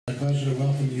pleasure to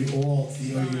welcome you all to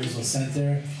the OU Israel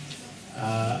Center.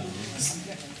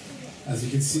 As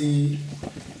you can see,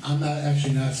 I'm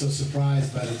not so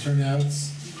surprised by the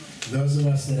turnouts. Those of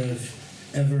us that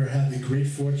have ever had the great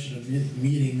fortune of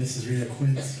meeting Mrs. Rena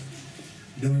Quint,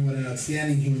 knowing what an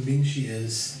outstanding human being she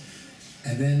is,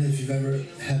 and then if you've ever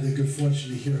had the good fortune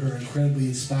to hear her incredibly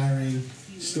inspiring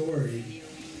story,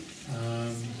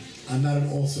 I'm not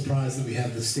at all surprised that we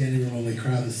have the standing room only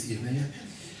crowd this evening.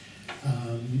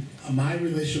 My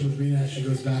relationship with Rena actually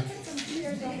goes back,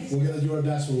 we're going to do our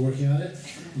best, we're working on it.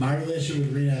 My relationship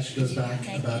with Rena actually goes back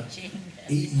about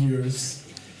 8 years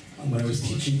when I was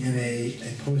teaching in a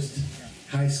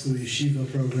post-high school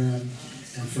yeshiva program,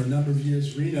 and for a number of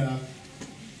years Rena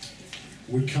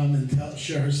would come and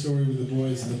share her story with the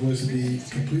boys, and the boys would be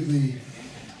completely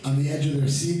on the edge of their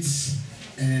seats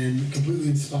and completely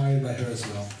inspired by her as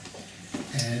well.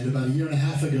 And about 1.5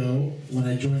 years ago, when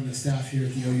I joined the staff here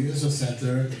at the OU Israel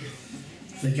Center,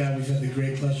 thank God we've had the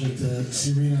great pleasure to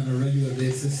see Rena on a regular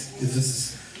basis, because this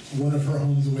is one of her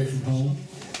homes away from home.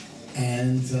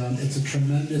 And it's a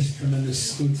tremendous,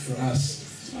 tremendous scoop for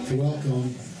us to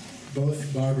welcome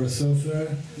both Barbara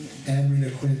Sofer and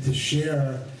Rena Quint to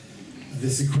share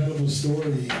this incredible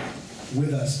story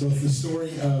with us, both the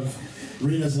story of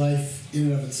Rena's life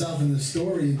in and of itself and the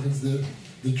story of the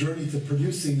journey to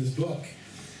producing this book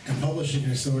and publishing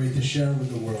her story to share with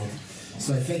the world.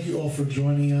 So I thank you all for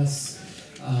joining us.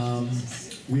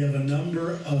 We have a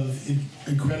number of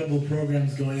incredible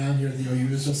programs going on here at the OU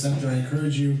Israel Center. I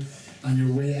encourage you on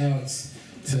your way out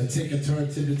to take a Torah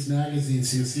Tidbits magazine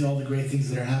so you'll see all the great things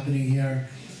that are happening here.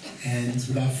 And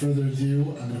without further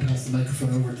ado, I'm going to pass the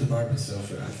microphone over to Barbara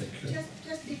Sofer, I think.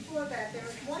 Just before that, there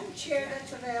is one chair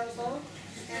that's available,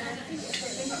 and I think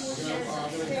more chairs are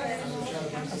there.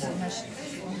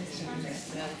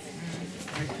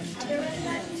 Are there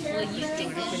any chairs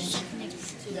available?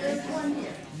 There's one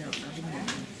here.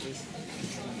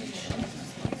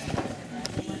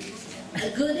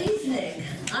 Good evening.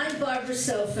 I'm Barbara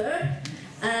Sofer.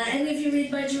 Any of you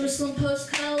read my Jerusalem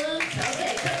Post column?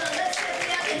 Okay, come on, let's get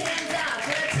the other hand up.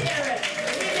 Let's hear it.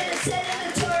 You're going to sit in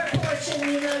the Torah portion,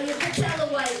 you know, you can tell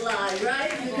a white lie,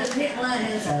 right? Because people lie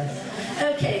hands up.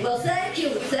 Okay, well, thank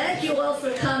you all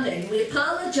for coming. We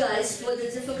apologize for the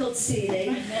difficult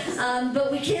seating,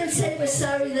 but we can't say we're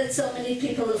sorry that so many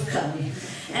people have come.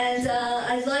 And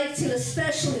I'd like to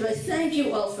especially thank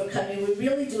you all for coming. We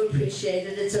really do appreciate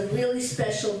it. It's a really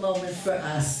special moment for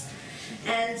us.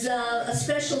 And a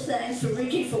special thanks for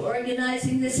Ricky for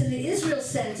organizing this in the Israel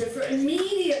Center for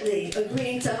immediately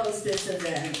agreeing to host this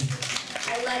event.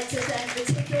 I'd like to thank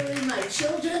particularly my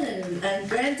children and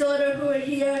granddaughter who are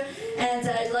here, and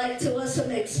I'd like to also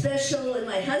make special, and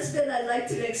my husband, I'd like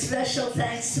to make special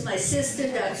thanks to my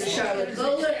sister, Dr. Charlotte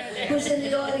Goller, who's in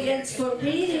the audience, for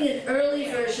reading an early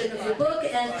version of the book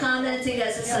and commenting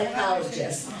as a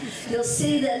psychologist. You'll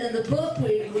see that in the book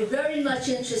we're very much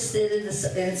interested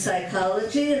in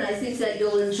psychology, and I think that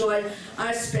you'll enjoy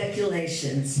our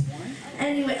speculations.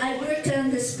 Anyway, I worked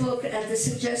on this book at the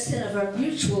suggestion of our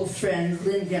mutual friend,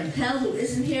 Lynn Gempel, who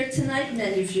isn't here tonight.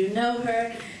 Many of you know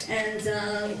her. And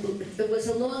it was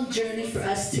a long journey for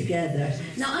us together.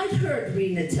 Now, I've heard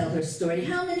Rena tell her story.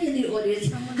 How many in the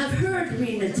audience have heard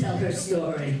Rena tell her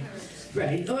story?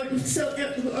 Right, or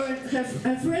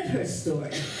have read her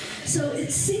story. So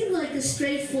it seemed like a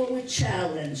straightforward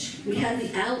challenge. We had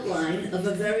the outline of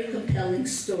a very compelling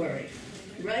story.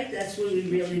 Right? That's where we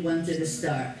really wanted to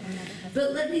start.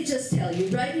 But let me just tell you,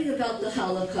 writing about the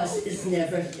Holocaust is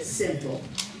never simple.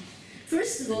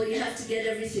 First of all, you have to get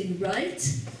everything right,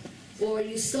 or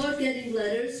you start getting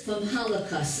letters from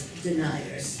Holocaust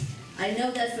deniers. I know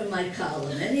that from my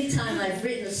column. Anytime I've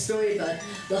written a story about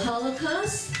the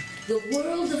Holocaust, the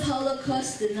world of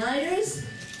Holocaust deniers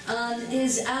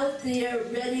is out there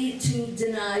ready to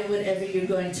deny whatever you're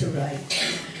going to write.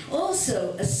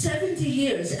 Also, 70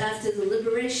 years after the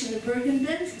liberation of Bergen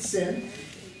Belsen,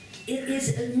 it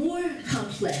is a more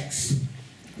complex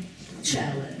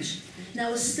challenge.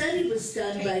 Now, a study was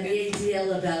done by the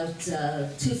ADL about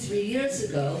 2-3 years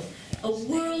ago, a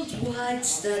worldwide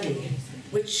study,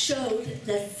 which showed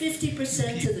that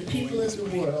 50% of the people in the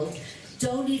world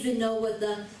don't even know what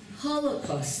the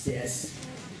Holocaust is,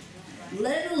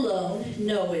 let alone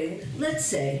knowing, let's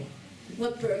say,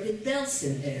 what Bergen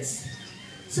Belsen is.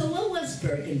 So what was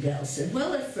Bergen Belsen?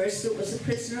 Well, at first it was a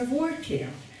prisoner of war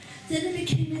camp. Then it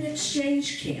became an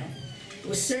exchange camp. It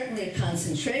was certainly a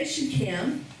concentration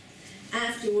camp.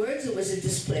 Afterwards, it was a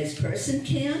displaced person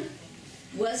camp.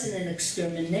 Wasn't an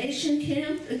extermination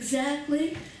camp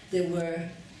exactly. There were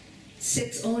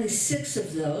only six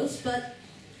of those, but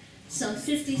some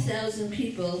 50,000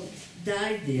 people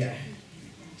died there.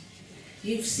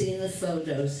 You've seen the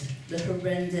photos, the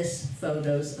horrendous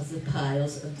photos of the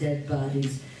piles of dead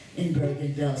bodies in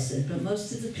Bergen Belsen, but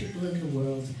most of the people in the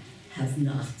world have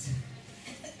not.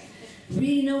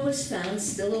 Rena was found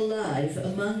still alive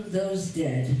among those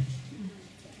dead.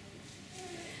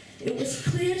 It was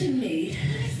clear to me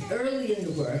early in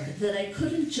the work that I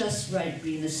couldn't just write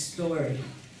Rena's story,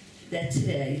 that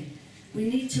today we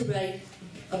need to write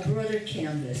a broader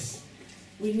canvas.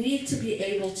 We need to be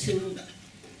able to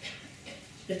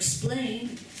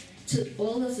explain to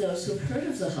all of those who've heard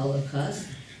of the Holocaust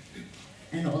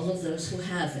and all of those who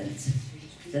haven't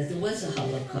that there was a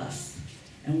Holocaust,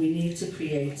 and we need to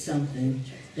create something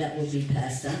that will be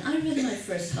passed on. I read my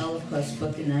first Holocaust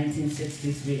book in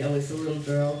 1963. I was a little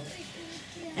girl,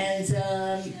 and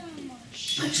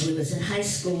actually was in high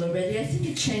school already. I think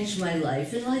it changed my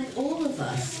life, and like all of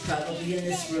us probably in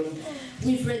this room,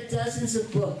 we've read dozens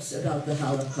of books about the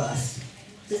Holocaust.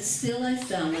 But still I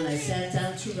found when I sat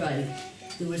down to write,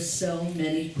 there were so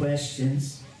many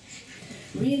questions.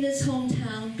 Rena's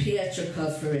hometown,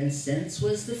 Pietrków, for instance,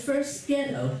 was the first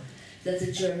ghetto that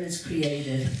the Germans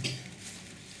created.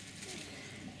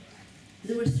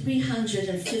 There were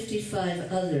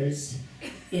 355 others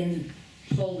in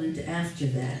Poland after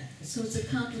that. So it's a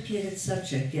complicated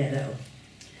subject, ghetto.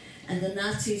 And the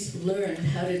Nazis learned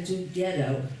how to do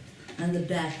ghetto on the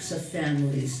backs of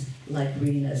families like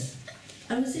Rena's.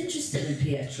 I was interested in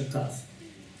Pietrków.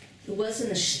 It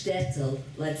wasn't a shtetl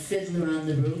like Fiddler on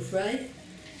the Roof, right?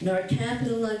 Nor a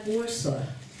capital like Warsaw.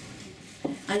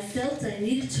 I felt I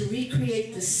needed to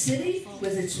recreate the city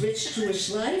with its rich Jewish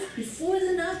life before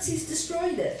the Nazis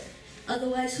destroyed it.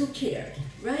 Otherwise, who cared,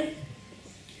 right?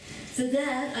 For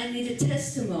that, I needed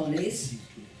testimonies,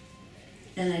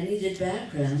 and I needed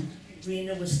background.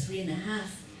 Rena was 3.5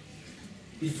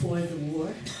 before the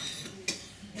war.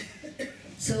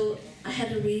 So I had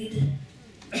to read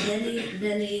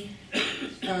many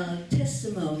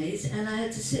testimonies, and I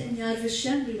had to sit in Yad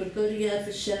Vashem. We would go to Yad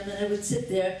Vashem, and I would sit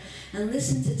there and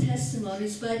listen to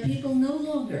testimonies by people no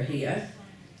longer here,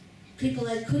 people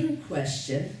I couldn't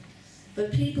question,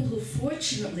 but people who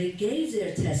fortunately gave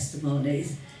their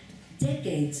testimonies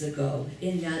decades ago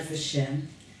in Yad Vashem,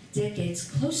 decades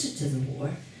closer to the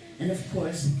war, and of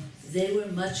course, they were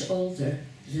much older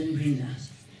than Rena.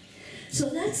 So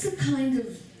that's the kind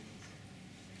of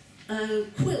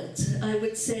quilt, I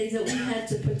would say, that we had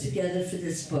to put together for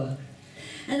this book.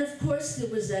 And of course, there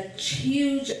was that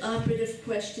huge operative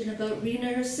question about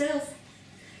Rena herself.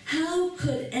 How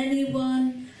could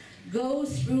anyone go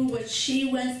through what she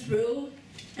went through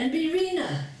and be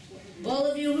Rena? All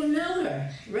of you who know her,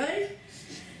 right?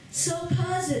 So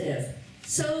positive,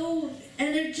 so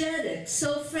energetic,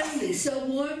 so friendly, so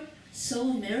warm, so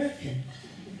American,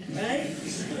 right?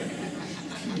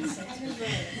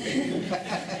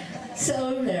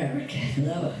 So American,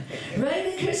 no.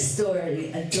 Writing her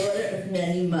story, a daughter of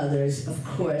many mothers, of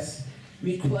course,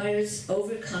 requires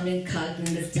overcoming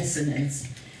cognitive dissonance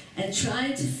and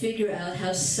trying to figure out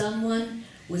how someone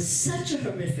with such a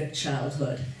horrific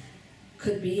childhood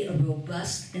could be a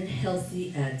robust and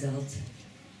healthy adult.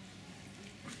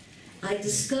 I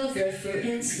discovered, for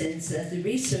instance, that the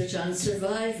research on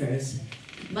survivors,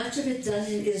 much of it done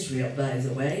in Israel, by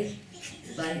the way,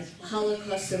 by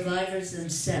Holocaust survivors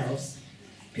themselves,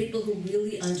 people who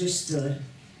really understood,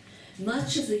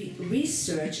 much of the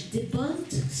research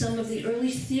debunked some of the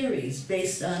early theories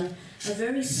based on a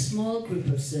very small group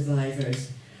of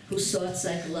survivors who sought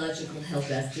psychological help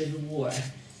after the war.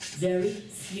 Very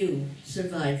few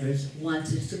survivors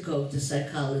wanted to go to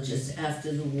psychologists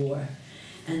after the war.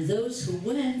 And those who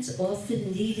went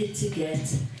often needed to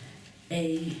get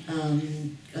a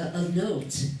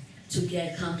note to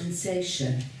get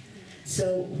compensation.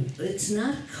 So it's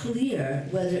not clear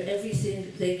whether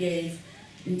everything they gave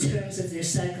in terms of their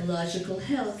psychological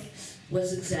health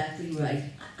was exactly right.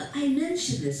 I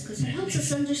mention this because it helps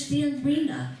us understand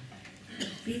Rena.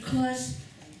 Because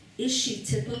is she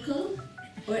typical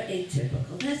or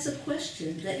atypical? That's a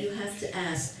question that you have to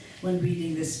ask when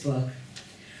reading this book.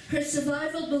 Her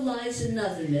survival belies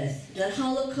another myth, that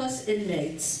Holocaust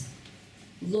inmates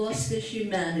lost their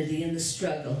humanity in the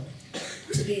struggle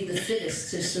to be the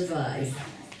fittest to survive.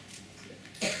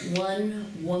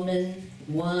 One woman,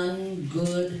 one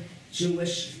good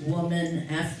Jewish woman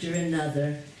after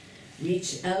another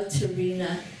reached out to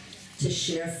Rena to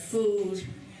share food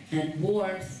and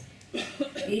warmth,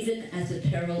 even at the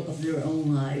peril of their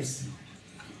own lives.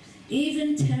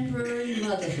 Even temporary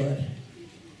motherhood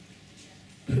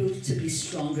proved to be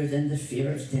stronger than the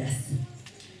fear of death.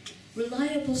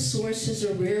 Reliable sources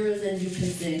are rarer than you can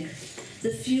think, The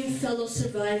few fellow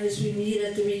survivors we meet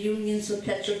at the reunions with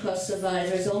Holocaust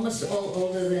survivors, almost all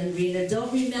older than Rena,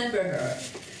 don't remember her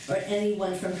or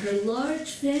anyone from her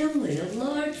large family, a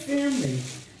large family.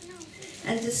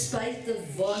 And despite the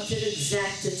vaunted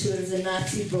exactitude of the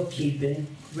Nazi bookkeeping,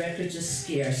 records are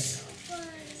scarce.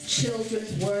 Children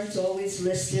weren't always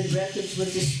listed, records were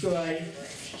destroyed.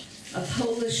 A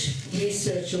Polish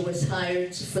researcher was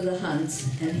hired for the hunt,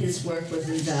 and his work was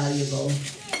invaluable.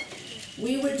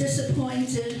 We were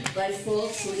disappointed by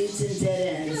false leads and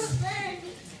dead ends.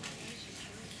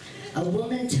 A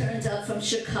woman turned up from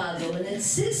Chicago and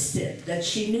insisted that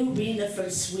she knew Rena from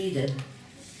Sweden.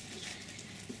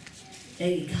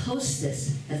 A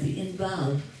hostess at the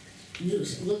Inbal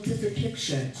looked at the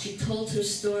picture. She told her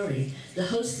story. The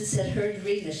hostess had heard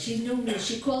Rena. She knew me.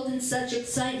 She called in such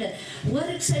excitement. What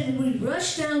excitement! We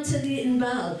rushed down to the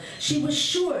Inbal. She was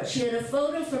sure. She had a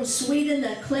photo from Sweden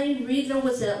that claimed Rena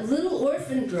was that little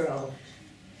orphan girl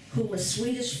whom a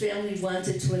Swedish family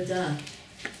wanted to adopt.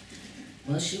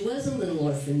 Well, she was a little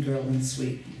orphan girl in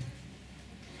Sweden.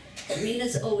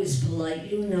 Rena's always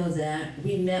polite, you know that.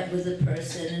 We met with a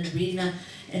person and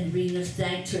Rena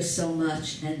thanked her so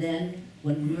much, and then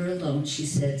when we were alone she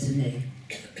said to me,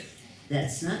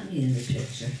 "That's not me in the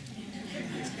picture."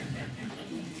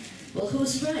 Well,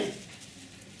 who's right?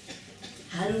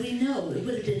 How do we know? It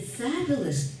would have been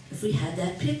fabulous if we had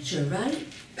that picture, right?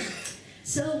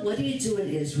 So what do you do in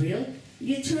Israel?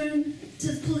 You turn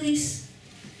to the police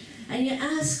and you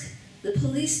ask the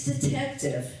police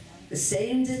detective, the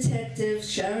same detective,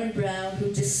 Sharon Brown,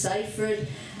 who deciphered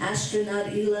astronaut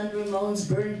Elon Ramon's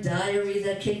burned diary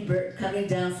that came coming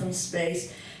down from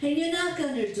space, and you knock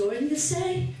on her door and you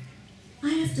say, "I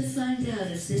have to find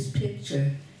out if this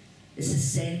picture is the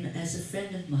same as a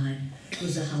friend of mine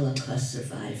who's a Holocaust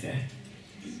survivor."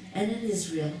 And in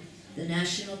Israel, the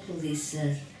national police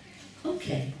said,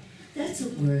 "Okay, that's a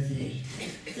worthy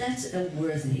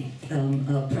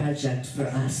project for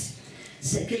us.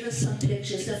 So give us some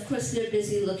pictures." Of course, they're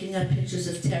busy looking at pictures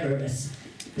of terrorists,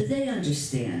 but they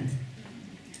understand.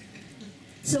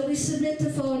 So we submit the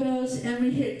photos, and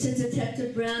we hit to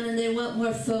Detective Brown, and they want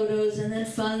more photos, and then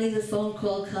finally the phone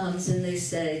call comes, and they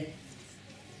say,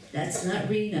 "That's not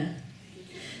Rena."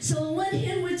 So on one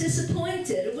hand, we're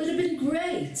disappointed. It would have been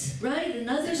great, right?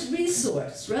 Another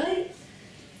resource, right?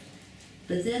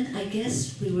 But then I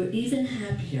guess we were even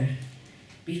happier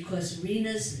because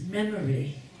Rena's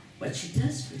memory, what she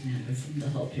does remember from the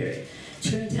whole period,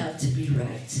 turned out to be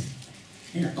right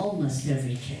in almost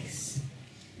every case.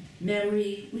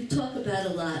 Memory, we talk about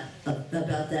a lot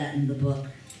about that in the book.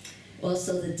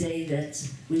 Also the day that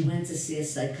we went to see a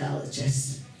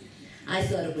psychologist. I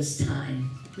thought it was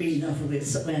time. Rena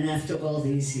went after all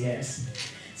these years.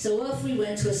 So off we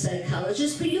went to a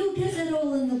psychologist, but you'll get it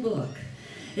all in the book.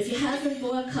 If you haven't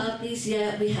bought copies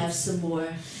yet, we have some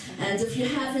more. And if you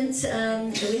haven't,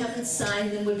 we haven't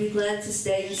signed them, we'd be glad to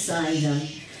stay and sign them.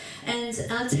 And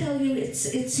I'll tell you,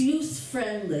 it's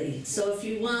youth-friendly. So if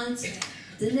you want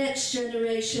the next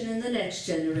generation and the next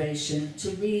generation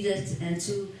to read it and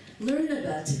to learn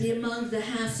about, to be among the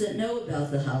half that know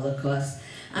about the Holocaust,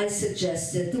 I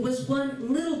suggest it. There was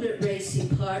one little bit racy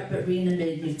part, but Rena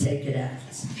made me take it out.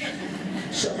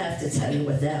 She'll have to tell you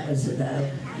what that was about.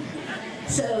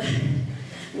 So,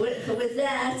 with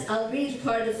that, I'll read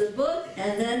part of the book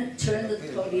and then turn the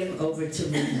podium over to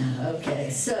Rena. Okay,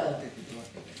 so.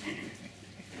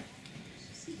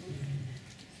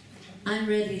 I'm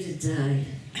ready to die.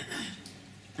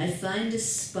 I find a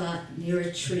spot near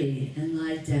a tree and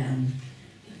lie down.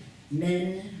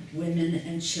 Men, women,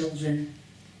 and children,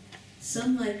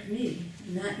 some like me,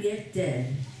 not yet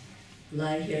dead,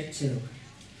 lie here too.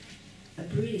 A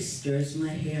breeze stirs my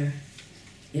hair.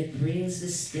 It brings the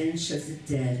stench of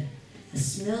the dead, a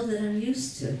smell that I'm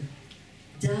used to.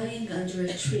 Dying under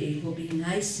a tree will be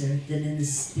nicer than in the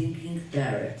stinking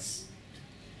barracks.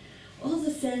 All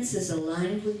the fences are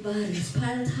lined with bodies,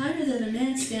 piled higher than a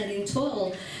man standing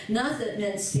tall. Not that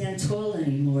men stand tall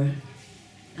anymore.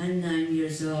 I'm 9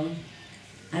 years old.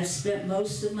 I've spent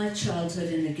most of my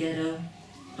childhood in a ghetto,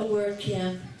 a work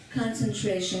camp,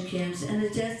 concentration camps, and a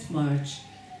death march.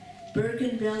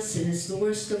 Bergen Belsen is the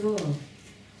worst of all.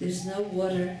 There's no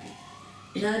water,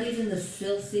 not even the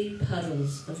filthy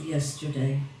puddles of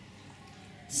yesterday.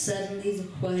 Suddenly the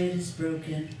quiet is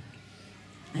broken.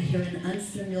 I hear an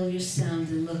unfamiliar sound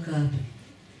and look up.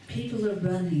 People are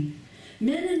running.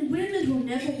 Men and women who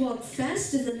never walk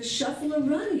faster than a shuffle are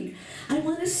running. I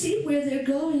want to see where they're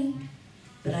going,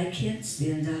 but I can't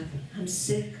stand up. I'm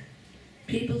sick.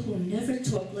 People who never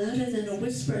talk louder than a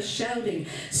whisper are shouting.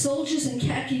 Soldiers in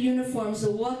khaki uniforms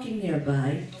are walking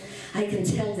nearby. I can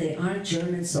tell they aren't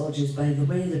German soldiers by the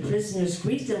way the prisoners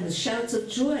greet them with shouts of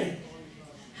joy.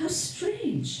 How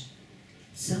strange.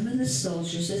 Some of the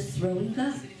soldiers are throwing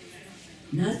up.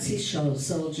 Nazi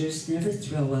soldiers never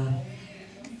throw up.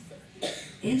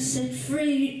 Er said,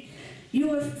 free,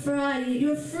 you are free,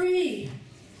 you're free.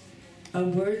 Are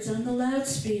words on the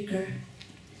loudspeaker.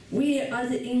 We are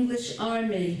the English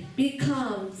army. Be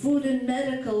calm, food and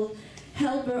medical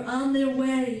help are on their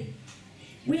way.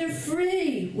 We are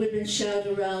free, women shout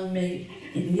around me.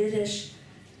 In Yiddish,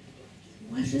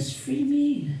 what does free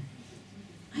mean?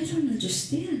 I don't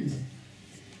understand.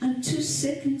 I'm too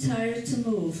sick and tired to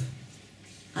move.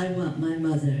 I want my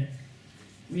mother.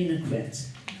 Rena Quint.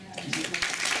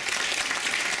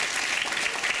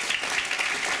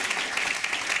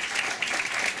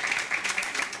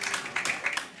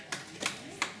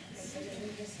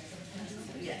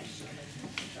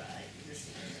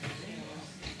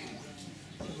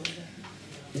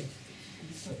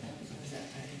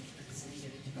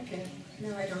 Okay,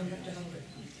 now I don't have to hold it.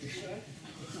 You sure?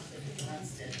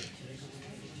 Let's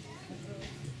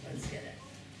get it.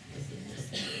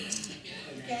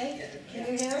 Okay, can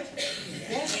you hear it?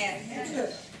 Yes? Yeah.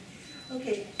 Good.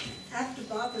 Okay, after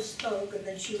Barbara spoke and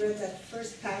then she read that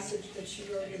first passage that she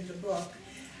wrote in the book,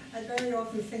 I very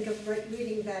often think of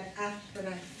reading that after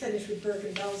when I finished with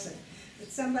Bergen Belsen. But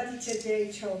somebody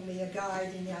today told me, a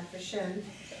guide in Yad Vashem,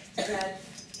 that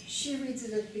she reads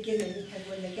it at the beginning, and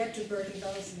when they get to Bergen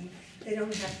Belsen, they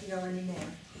don't have to know anymore.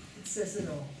 It says it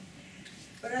all.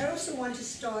 But I also want to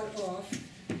start off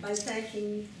by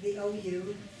thanking the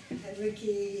OU, and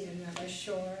Ricky, and Rabbi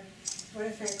Shore. I want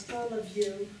to thank all of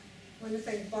you. I want to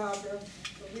thank Barbara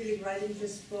for really writing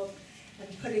this book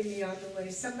and putting me on the way.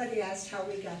 Somebody asked how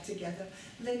we got together.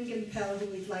 Lynn Gimpel, who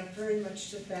we'd like very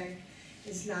much to thank,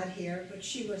 is not here, but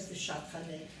she was the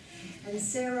shadchanit. And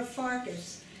Sarah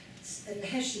Farkas and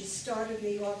Heshi started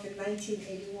me off in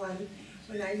 1981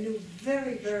 when I knew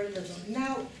very, very little.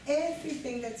 Now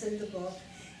everything that's in the book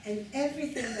and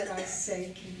everything that I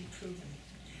say can be proven.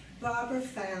 Barbara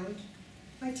found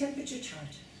my temperature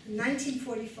chart in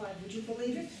 1945. Would you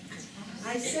believe it?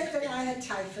 I said that I had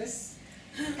typhus,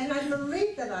 and I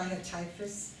believed that I had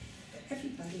typhus, but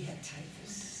everybody had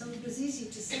typhus, so it was easy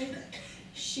to say that.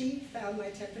 She found my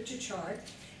temperature chart,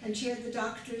 and she had the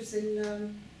doctors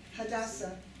in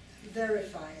Hadassah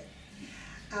verify it.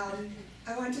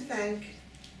 I want to thank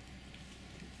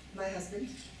my husband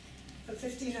for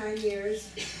 59 years.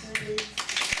 He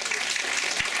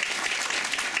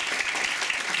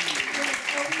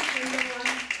has always been the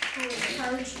one who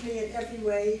encouraged me in every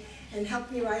way and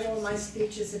helped me write all my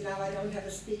speeches, and now I don't have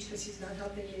a speech because he's not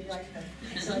helping me write them,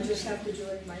 so I just have to do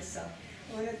it myself.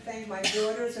 I want to thank my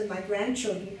daughters and my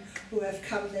grandchildren who have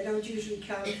come. They don't usually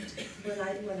come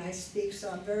when I speak, so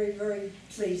I'm very, very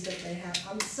pleased that they have.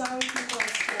 I'm sorry people are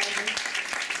standing.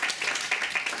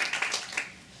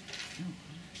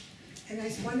 And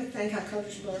I want to thank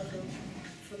HaKadosh Baruch Hu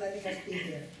for letting us be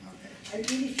here. I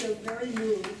really feel very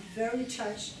moved, very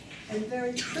touched, and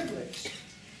very privileged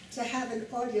to have an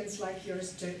audience like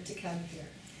yours to come here.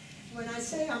 When I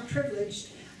say I'm privileged,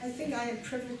 I think I am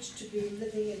privileged to be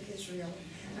living in Israel.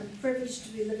 I'm privileged to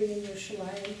be living in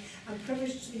Yerushalayim. I'm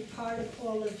privileged to be part of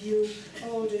all of you,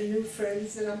 old and new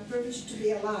friends, and I'm privileged to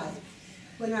be alive.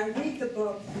 When I read the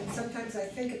book, and sometimes I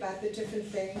think about the different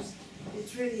things,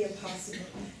 it's really impossible.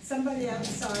 Somebody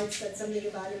outside said something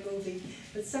about a movie,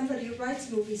 but somebody who writes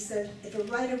movies said if a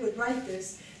writer would write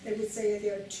this, they would say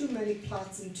there are too many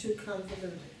plots and too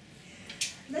convoluted.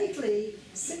 Lately,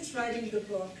 since writing the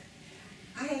book,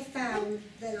 I have found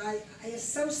that I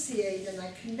associate and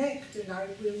I connect and I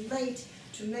relate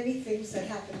to many things that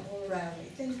happen all around me,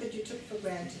 things that you took for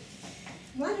granted.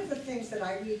 One of the things that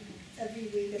I read every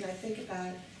week and I think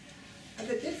about are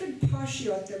the different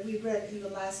parshiot that we read in the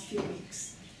last few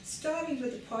weeks, starting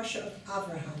with the parsha of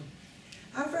Abraham.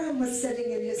 Abraham was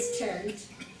sitting in his tent,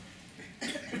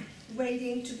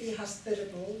 waiting to be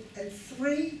hospitable, and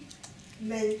 3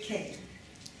 men came.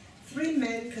 3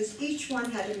 men, because each one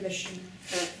had a mission.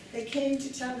 They came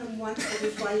to tell him, one, that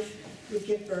his wife would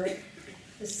give birth,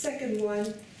 the second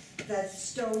one, that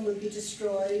stone would be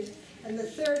destroyed, and the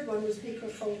third one was Bikur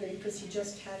Cholim, because he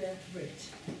just had a brit.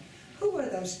 Who were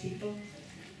those people?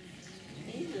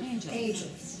 Angels.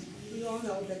 Angels. We all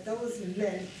know that those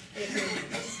men were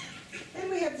angels. Then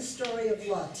we have the story of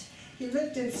Lot. He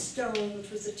lived in Stone,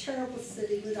 which was a terrible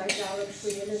city with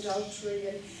idolatry and adultery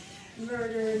and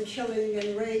murder and killing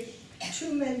and rape.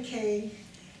 2 men came,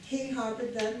 he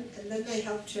harbored them, and then they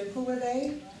helped him. Who were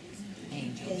they?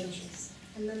 Angels. Angels.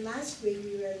 And then last week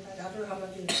we read about Abraham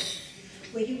Avinu,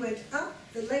 where he went up,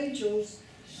 the angels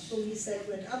who he said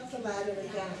went up the ladder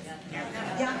and down.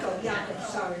 Yaakov,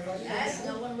 sorry. What did I Yes, say?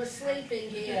 no one was sleeping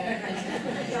here.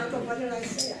 Yaakov, what did I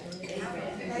say? I don't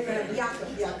know. Abraham.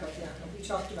 Yaakov. We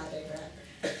talked about Abraham.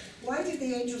 Why did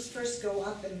the angels first go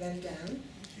up and then down?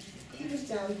 He was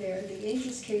down there, the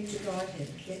angels came to guard him,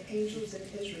 the angels in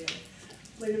Israel.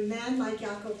 When a man like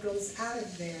Yaakov goes out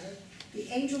of there, the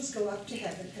angels go up to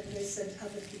heaven and they send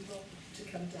other people to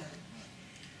come down.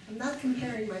 I'm not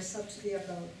comparing myself to the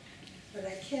above, but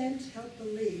I can't help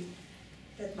believe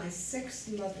that my 6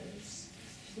 mothers,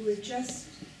 who were just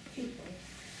people,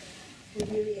 were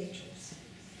really angels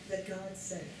that God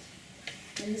sent.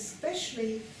 And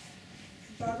especially,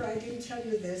 Barbara, I didn't tell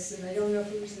you this, and I don't know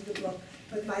if it was in the book,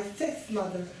 but my 5th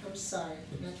mother, I'm sorry,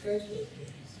 not good?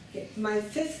 Okay. My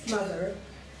 5th mother,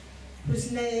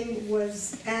 whose name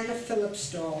was Anna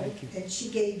Phillipsdahl, and she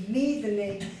gave me the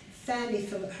name Fanny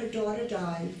Phillip. Her daughter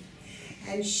died,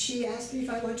 and she asked me if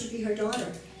I wanted to be her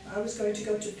daughter. I was going to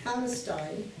go to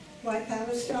Palestine. Why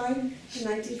Palestine in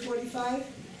 1945?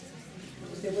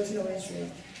 There was no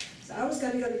Israel. So I was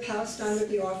going to go to Palestine with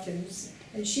the orphans,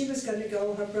 and she was going to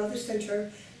go. Her brother sent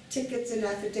her tickets and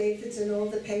affidavits and all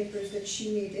the papers that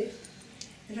she needed,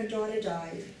 and her daughter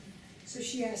died. So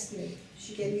she asked me,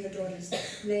 she gave me her daughter's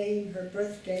name, her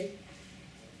birthday.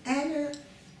 Anna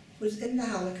was in the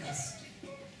Holocaust.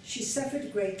 She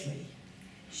suffered greatly.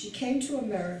 She came to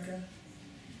America,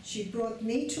 she brought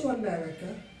me to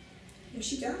America, and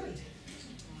she died.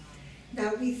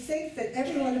 Now we think that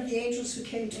every one of the angels who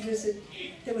came to visit,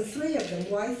 there were 3 of them.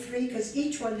 Why 3? Because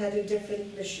each one had a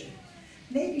different mission.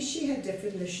 Maybe she had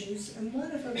different missions, and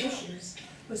one of her missions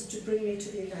was to bring me to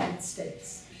the United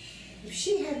States. If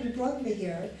she hadn't brought me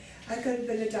here, I could have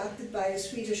been adopted by a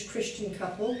Swedish Christian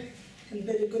couple and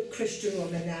been a good Christian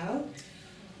woman now,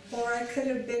 or I could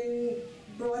have been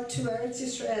brought to Eretz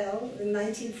Israel in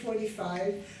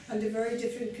 1945 under very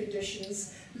different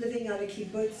conditions, living on a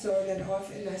kibbutz or an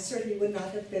off, and I certainly would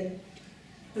not have been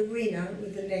the Rena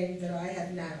with the name that I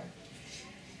have now.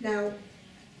 Now,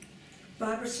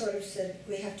 Barbara sort of said,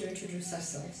 we have to introduce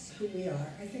ourselves, who we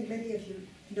are. I think many of you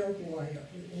know who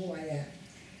I am.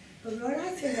 But when I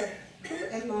think of who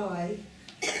am I,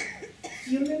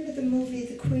 do you remember the movie,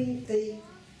 The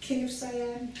King of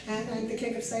Siam? Anna and the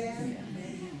King of Siam?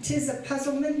 'Tis a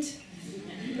puzzlement.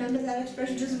 Remember that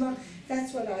expression? 'Tis a,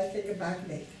 that's what I think about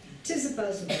me. 'Tis a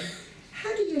puzzlement.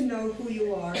 How do you know who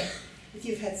you are if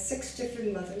you've had 6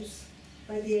 different mothers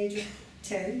by the age of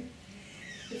 10?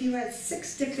 If you had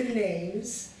 6 different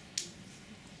names,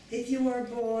 if you were a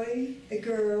boy, a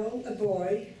girl, a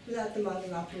boy, without the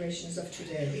modern operations of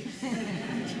today.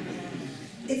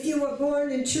 If you were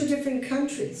born in 2 different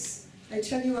countries, I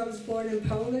tell you I was born in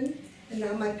Poland, and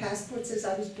now my passport says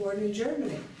I was born in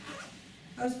Germany.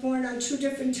 I was born on 2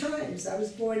 different times. I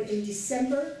was born in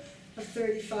December of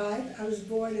 35. I was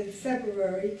born in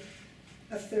February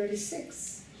of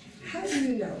 36. How do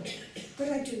you know? But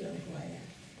I do know who I am.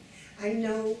 I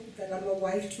know that I'm a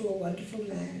wife to a wonderful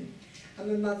man. I'm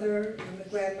a mother, I'm a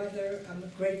grandmother, I'm a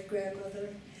great-grandmother.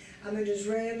 I'm an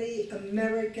Israeli,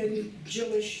 American,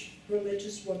 Jewish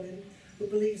religious woman who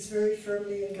believes very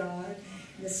firmly in God,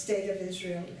 in the state of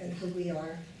Israel, and who we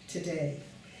are today.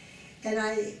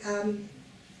 And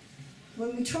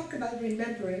when we talk about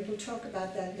remembering, we'll talk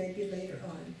about that maybe later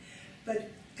on. But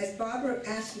as Barbara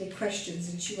asked me questions,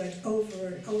 and she went over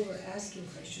and over asking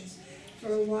questions,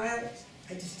 for a while,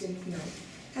 I just didn't know.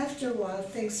 After a while,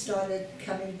 things started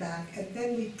coming back, and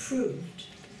then we proved,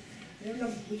 I don't know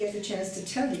if we get a chance to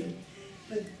tell you,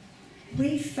 but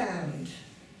we found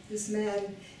this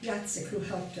man, Yatsik, who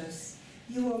helped us.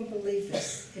 You won't believe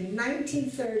this. In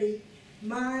 1930,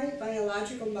 my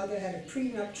biological mother had a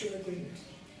prenuptial agreement.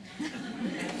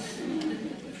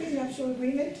 Prenuptial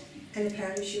agreement, and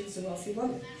apparently she was a wealthy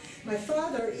woman. My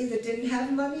father either didn't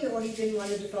have money or he didn't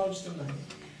want to divulge the money,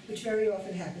 which very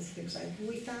often happens, things like that.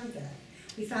 We found that.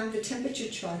 We found the temperature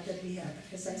chart that we have,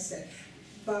 as I said.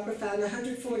 Barbara found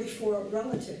 144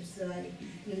 relatives that I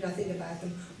knew nothing about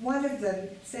them. One of them,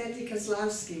 Sandy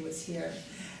Kozlowski, was here.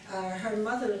 Her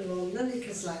mother-in-law, Lily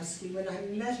Kozlowski, when I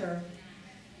met her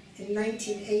in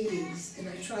 1980s, and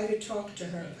I tried to talk to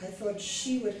her, I thought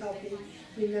she would help me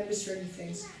remember certain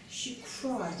things. She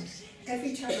cried.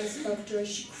 Every time I spoke to her,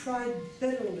 she cried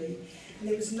bitterly, and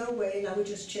there was no way, and I would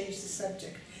just change the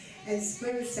subject. And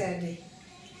where is Sandy?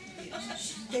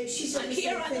 She said the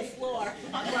here same on thing. the floor.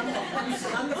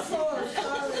 On the floor,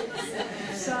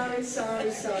 sorry.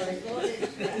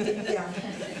 Yeah.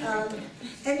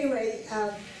 Anyway,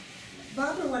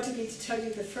 Barbara wanted me to tell you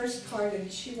the first part,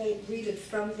 and she will read it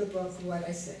from the book, what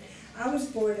I said. I was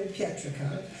born in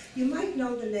Pietrikov. You might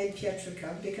know the name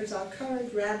Pietrikov because our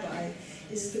current rabbi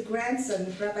is the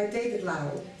grandson, Rabbi David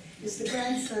Lau, is the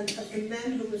grandson of the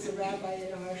man who was a rabbi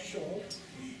in our shul.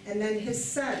 And then his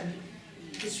son,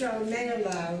 Israel Meir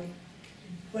Lau,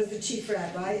 was the chief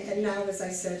rabbi, and now, as I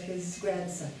said, his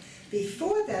grandson.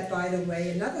 Before that, by the way,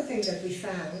 another thing that we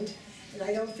found, and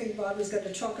I don't think Bob was going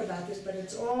to talk about this, but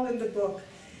it's all in the book,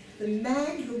 the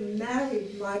man who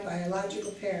married my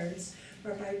biological parents,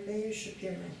 Rabbi Meir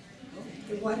Shapiro,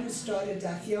 the one who started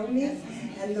Daf Yomi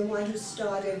and the one who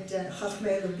started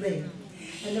Chachmei Lublin.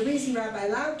 And the reason Rabbi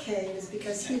Lau came is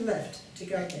because he left to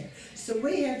go there. So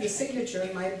we have the signature,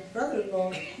 and my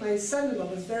brother-in-law, my son-in-law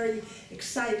was very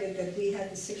excited that we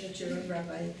had the signature of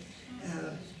Rabbi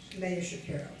Meir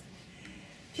Shapiro.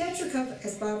 Pietrikov,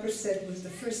 as Barbara said, was the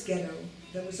first ghetto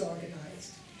that was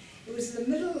organized. It was in the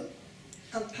middle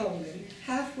of Poland,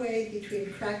 halfway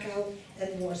between Krakow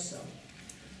and Warsaw.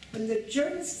 When the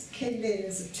Germans came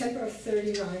in September of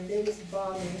 '39, there was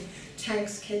bombing,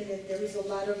 tanks came in, there was a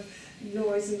lot of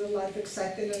noise and a lot of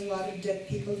excitement and a lot of dead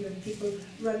people and people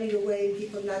running away,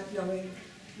 people not knowing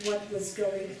what was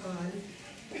going on.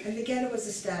 And the ghetto was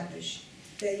established.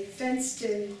 They fenced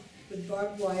in with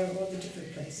barbed wire all the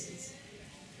different places.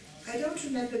 I don't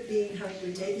remember being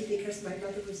hungry, maybe because my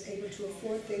mother was able to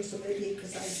afford things, or maybe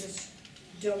because I just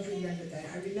don't remember that.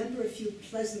 I remember a few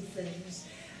pleasant things,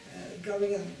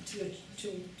 going on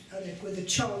with a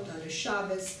chant on a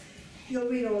Shabbos. You'll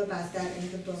read all about that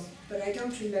in the book, but I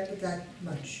don't remember that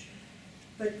much.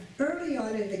 But early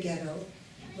on in the ghetto,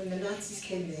 when the Nazis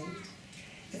came in,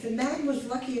 if a man was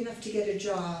lucky enough to get a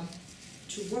job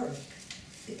to work,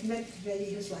 it meant maybe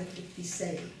his life would be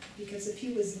saved. Because if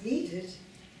he was needed,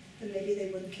 then maybe they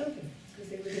wouldn't kill him, because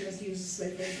they were going to use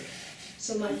slave labor.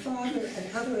 So my father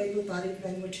and other able-bodied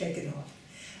men were taken off.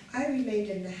 I remained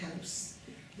in the house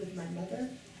with my mother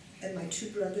and my two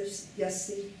brothers,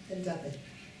 Yossi and David.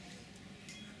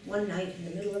 One night, in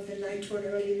the middle of the night, toward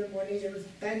early in the morning, there was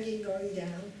banging going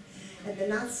down, and the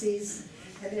Nazis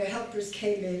and their helpers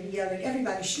came in, yelling,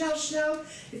 "Everybody, schnell, schnell!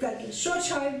 You've got a short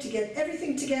time to get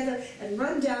everything together and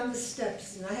run down the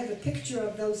steps." And I have a picture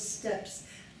of those steps.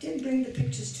 Didn't bring the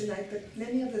pictures tonight, but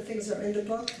many of the things are in the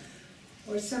book,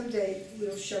 or someday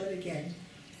we'll show it again.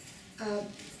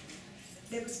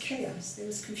 There was chaos, there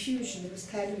was confusion, there was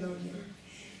pandemonium.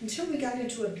 Until we got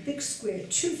into a big square,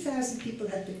 2,000 people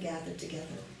had been gathered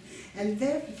together. And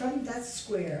then from that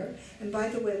square, and by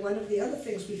the way, one of the other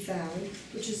things we found,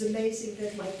 which is amazing,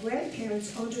 that my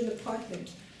grandparents owned an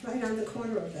apartment right on the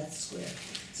corner of that square.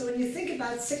 So when you think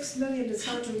about 6 million, it's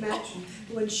hard to imagine.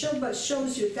 But when Showbus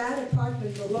shows you that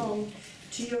apartment belonged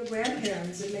to your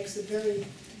grandparents, it makes it very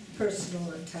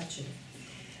personal and touching.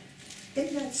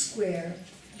 In that square,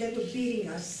 they were beating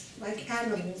us like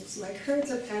animals, like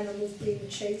herds of animals being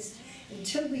chased,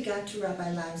 until we got to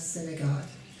Rabbi Lau's synagogue.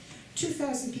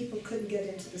 2,000 people couldn't get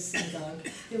into the synagogue.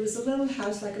 There was a little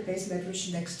house like a base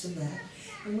medrash next to that.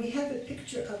 And we have a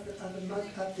picture of the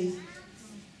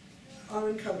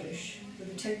Aron Kodesh, with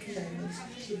the Ten Commandments,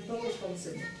 with bullet holes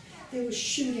in it. There was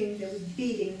shooting, there was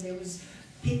beating, there was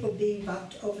people being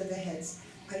bopped over the heads.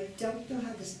 I don't know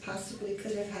how this possibly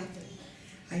could have happened.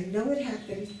 I know it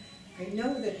happened. I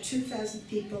know that 2,000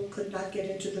 people could not get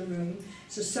into the room,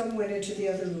 so some went into the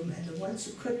other room, and the ones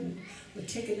who couldn't were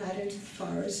taken out into the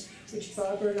forest, which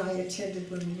Barbara and I attended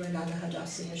when we went on a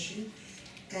Hadassah mission,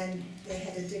 and they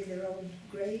had to dig their own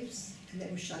graves, and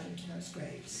they were shot into those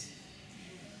graves.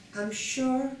 I'm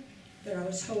sure that I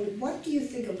was holding, what do you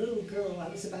think a little girl, I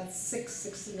was about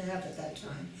 6 and a half at that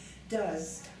time,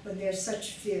 does when there's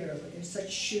such fear, when there's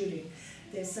such shooting,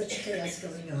 there's such chaos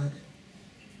going on?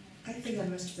 I think I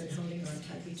must have been holding on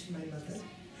tightly to my mother.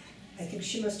 I think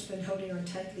she must have been holding on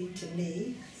tightly to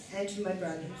me and to my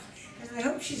brothers. And I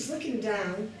hope she's looking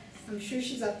down. I'm sure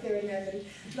she's up there in heaven,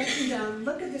 looking down.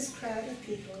 Look at this crowd of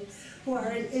people who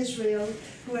are in Israel,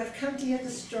 who have come to hear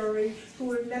the story,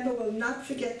 who remember, will not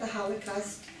forget the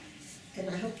Holocaust. And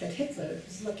I hope that Hitler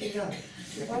is looking up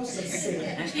to also see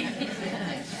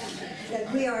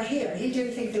that we are here. He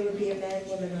didn't think there would be a man,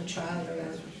 woman, or child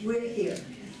around. We're here.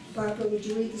 Barbara, would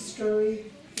you read the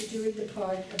story? Would you read the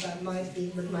part about my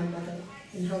being with my mother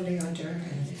and holding on to her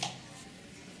hand?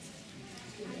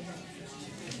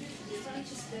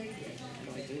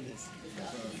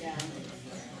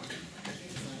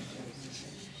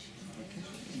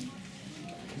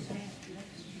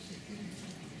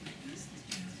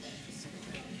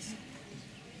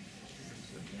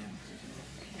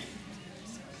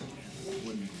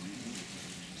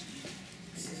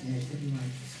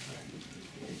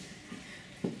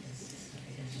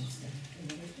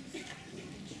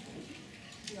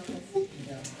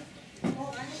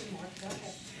 Oh, I have more.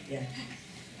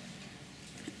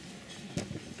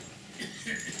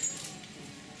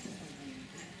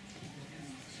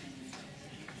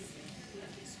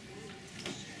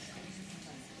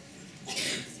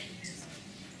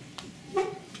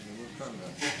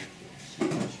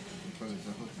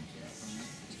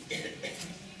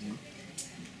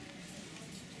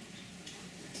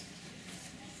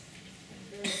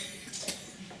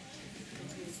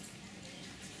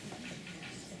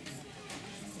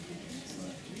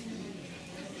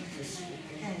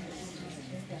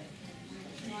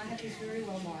 I have this very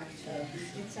well marked.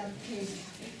 It's on page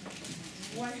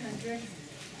 100.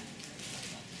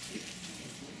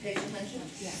 Page 100?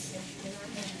 Yes.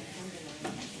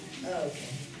 Oh,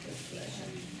 okay. Good pleasure.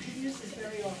 I use this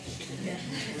very often. Yeah.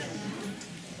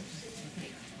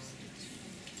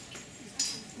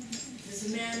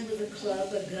 There's a man with a club,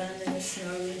 a gun, and a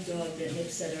snarling dog that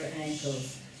nips at our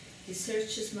ankles. He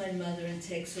searches my mother and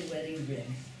takes her wedding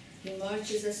ring. He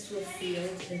marches us to a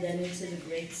field and then into the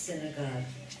great synagogue,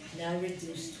 now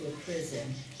reduced to a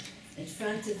prison. In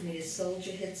front of me, a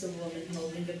soldier hits a woman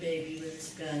holding a baby with his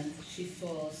gun. She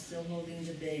falls, still holding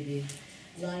the baby.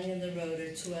 Lying in the road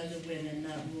are two other women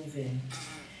not moving.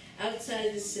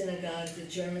 Outside the synagogue, the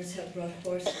Germans have brought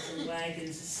horses and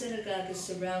wagons. The synagogue is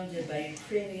surrounded by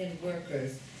Ukrainian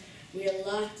workers. We are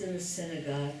locked in the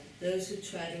synagogue. Those who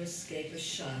try to escape are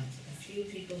shot. A few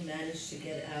people manage to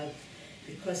get out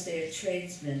because they are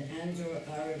tradesmen and or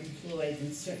are employed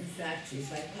in certain factories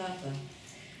like Papa.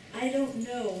 I don't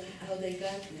know how they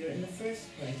got there in the first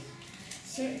place.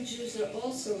 Certain Jews are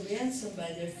also ransomed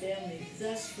by their family.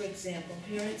 Thus, for example,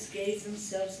 parents gave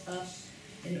themselves up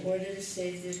in order to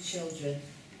save their children.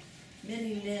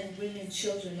 Many men, women,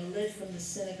 children are led from the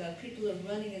synagogue. People are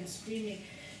running and screaming.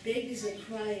 Babies are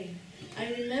crying.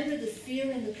 I remember the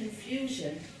fear and the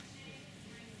confusion.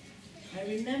 I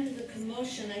remember the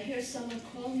commotion. I hear someone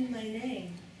calling my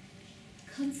name.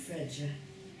 Come, Fredja,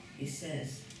 he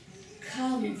says.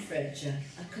 Come, Fredja,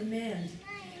 a command.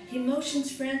 He motions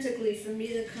frantically for me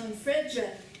to come.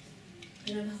 Fredja!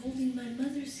 And I'm holding my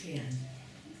mother's hand.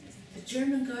 The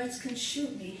German guards can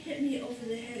shoot me, hit me over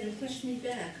the head, and push me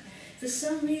back. For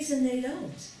some reason, they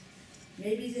don't.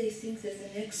 Maybe they think that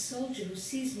the next soldier who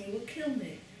sees me will kill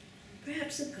me.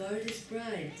 Perhaps a guard is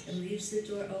bribed and leaves the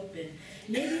door open.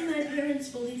 Maybe my parents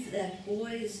believe that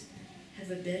boys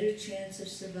have a better chance of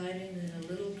surviving than a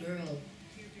little girl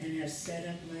and have set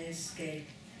up my escape.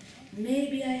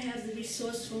 Maybe I have the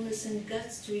resourcefulness and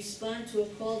guts to respond to a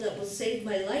call that will save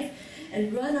my life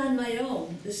and run on my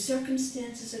own. The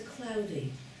circumstances are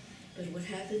cloudy, but what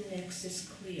happened next is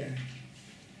clear.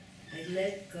 I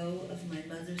let go of my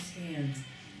mother's hand.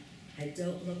 I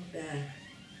don't look back.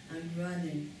 I'm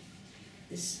running.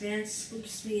 This man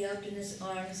scoops me up in his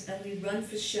arms and we run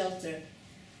for shelter.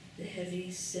 The heavy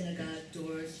synagogue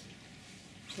doors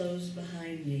close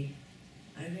behind me.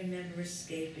 I remember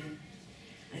escaping.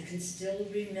 I can still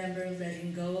remember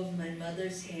letting go of my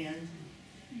mother's hand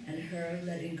and her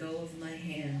letting go of my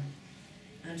hand.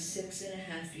 I'm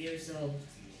 6.5 years old.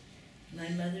 My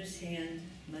mother's hand,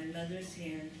 my mother's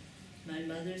hand, my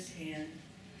mother's hand.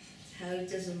 How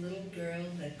does a little girl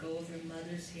let go of her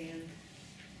mother's hand?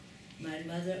 My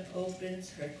mother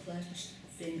opens her clutched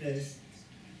fingers.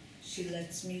 She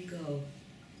lets me go.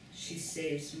 She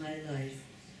saves my life.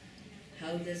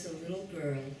 How does a little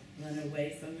girl run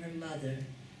away from her mother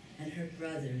and her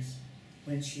brothers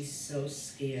when she's so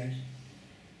scared?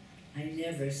 I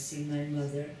never see my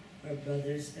mother or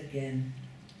brothers again.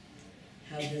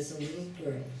 How does a little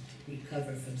girl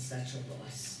recover from such a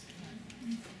loss?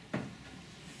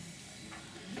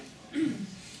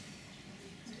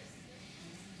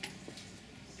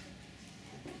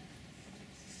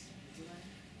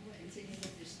 Continue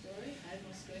with your story. I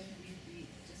was going to read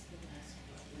just the last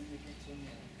part when we get to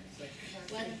America. So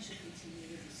why don't you continue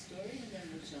with the story and then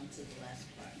we'll jump to the last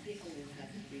part. People will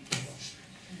have to read the book.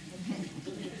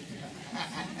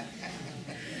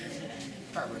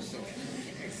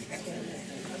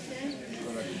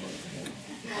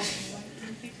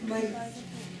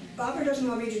 Barbara doesn't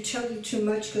want me to tell you too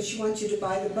much because she wants you to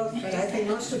buy the book, but I think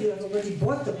most of you have already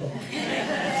bought the book. I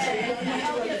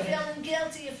hope you're feeling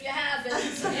guilty if you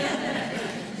haven't.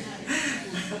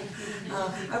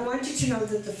 I want you to know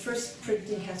that the first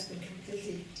printing has been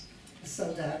completely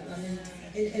sold out. I mean,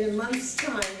 in a month's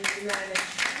time, we managed.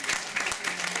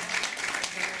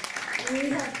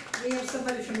 We have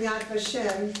somebody from Yad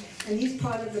Vashem, and he's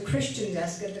part of the Christian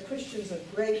desk, and the Christians are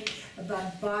great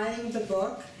about buying the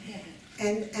book,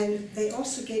 and they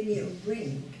also gave me a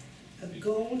ring, a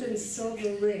gold and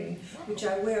silver ring, which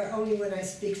I wear only when I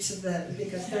speak to them,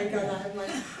 because thank God I have my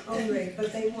own ring,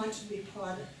 but they want to be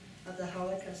part of the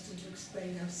Holocaust and to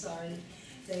explain how sorry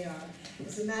they are.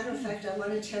 As a matter of fact, I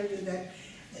want to tell you that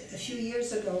a few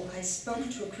years ago, I spoke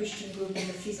to a Christian group in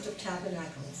the Feast of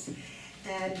Tabernacles,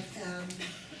 and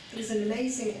it was an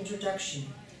amazing introduction.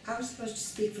 I was supposed to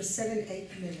speak for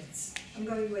 7-8 minutes. I'm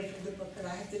going away from the book, but I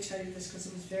have to tell you this because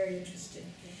it was very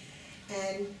interesting.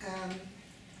 And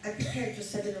I prepared for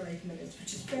 7 or 8 minutes,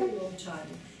 which is a very long time.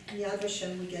 In Yad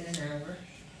Vashem, we get an hour.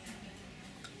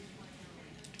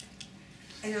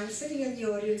 And I was sitting in the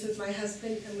audience with my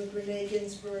husband and with Renee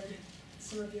Ginsburg.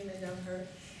 Some of you may know her.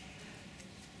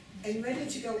 And ready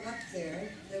to go up there,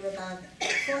 there were about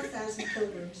 4,000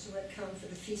 pilgrims who had come for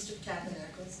the Feast of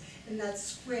Tabernacles in that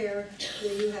square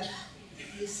where you have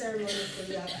the ceremony for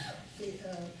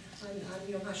on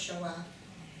Yom HaShoah.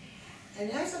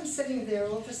 And as I'm sitting there,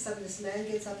 all of a sudden this man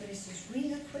gets up and he says,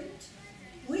 "Rena Quint,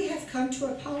 we have come to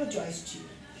apologize to you."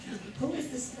 Who is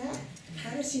this man?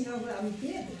 How does he know who I'm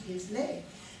here? His name.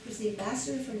 He was the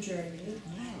ambassador from Germany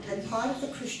and part of the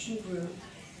Christian group.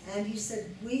 And he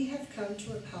said, "We have come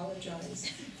to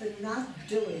apologize for not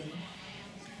doing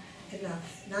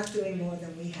enough, not doing more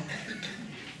than we have."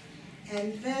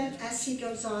 And then as he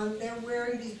goes on, they're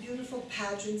wearing these beautiful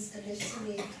pageants and they're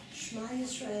singing, "Shema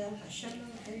Yisrael, Hashem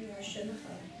Eloheinu, Hashem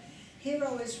Echad. Hear,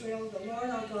 O Israel, the Lord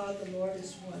our God, the Lord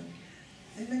is one."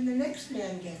 And then the next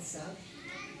man gets up,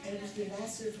 and it was the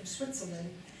ambassador from Switzerland.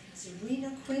 He said,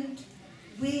 "Rena Quint,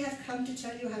 we have come to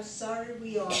tell you how sorry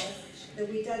we are that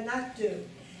we did not do."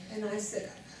 And I said,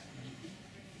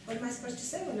 "What am I supposed to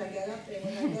say when I get up there?"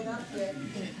 When I get up there,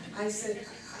 I said,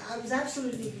 I was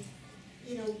absolutely,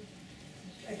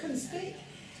 I couldn't speak.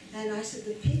 And I said,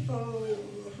 "The people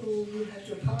who you have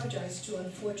to apologize to,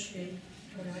 unfortunately,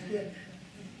 are not here.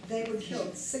 They were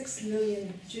killed. 6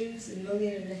 million Jews and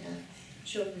 1.5 million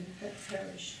children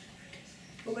perished."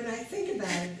 But when I think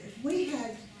about it, if we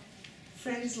had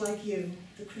friends like you,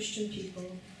 the Christian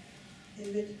people,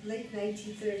 in the late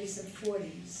 1930s and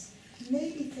 40s,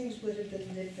 maybe things would have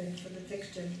been different for the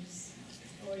victims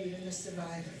or even the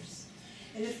survivors.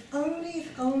 And if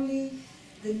only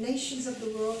the nations of the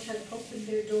world had opened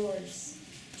their doors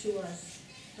to us,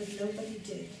 but nobody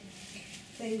did,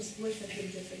 things would have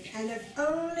been different. And if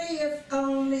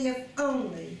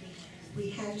only we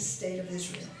had a state of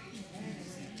Israel.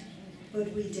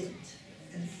 But we didn't.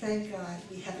 And thank God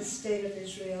we have a state of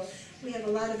Israel. We have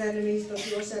a lot of enemies, but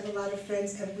we also have a lot of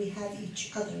friends, and we have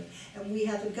each other. And we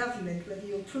have a government, whether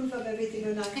you approve of everything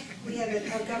or not, we have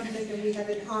a government and we have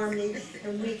an army,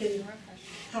 and we can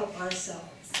help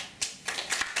ourselves.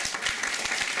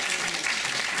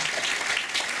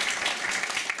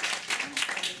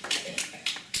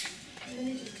 Let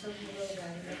me just tell you a little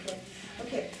about it,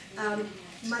 okay?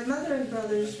 My mother and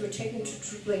brothers were taken to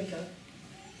Treblinka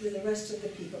with the rest of the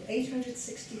people.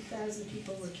 860,000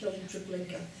 people were killed in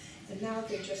Treblinka, and now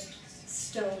they're just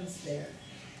stones there.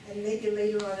 And maybe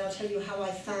later on I'll tell you how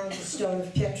I found the stone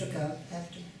of Petrika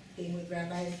after being with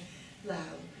Rabbi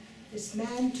Lau. This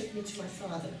man took me to my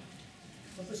father.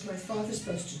 What was my father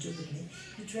supposed to do with me?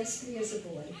 He dressed me as a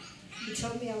boy. He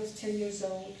told me I was 10 years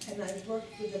old, and I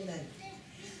worked with the men.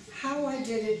 How I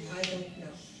did it, I don't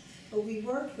know. But we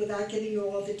worked without giving you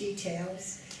all the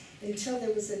details until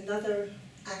there was another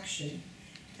action.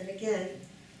 And again,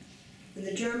 when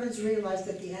the Germans realized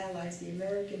that the Allies, the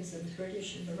Americans and the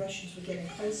British and the Russians were getting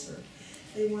closer,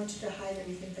 they wanted to hide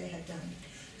everything they had done.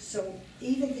 So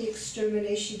even the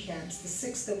extermination camps, the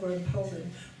 6 that were in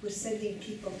Poland, were sending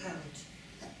people out.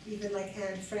 Even like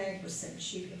Anne Frank was sent.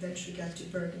 She eventually got to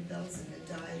Bergen Belsen and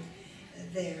died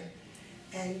there.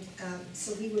 And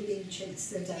so we were being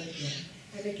sent out again.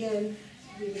 And again,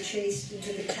 we were chased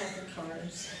into the cattle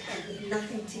cars with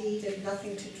nothing to eat and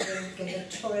nothing to drink, and a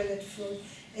toilet for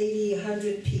 80,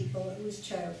 100 people. It was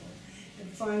terrible. And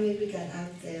finally we got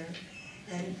out there,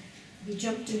 and we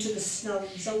jumped into the snow.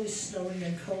 It was always snowing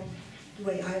and cold, the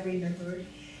way I remember it.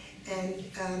 And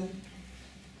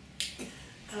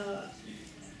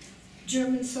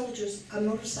German soldiers on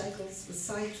motorcycles with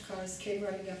sidecars came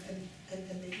running up, and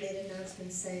they made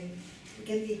announcements saying, "We're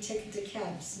going to be taken to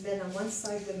camps, men on one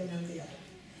side, women on the other."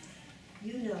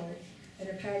 You know, and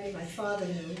apparently my father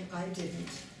knew, I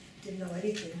didn't know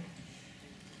anything,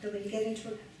 that when you get into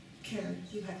a camp,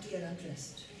 you have to get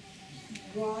undressed.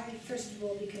 Why? First of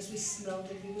all, because we smelled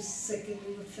and we were sick and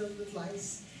we were filled with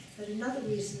lice. But another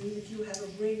reason, if you have a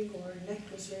ring or a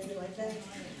necklace or anything like that,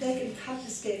 they can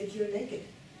confiscate if you're naked.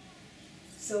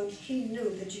 So he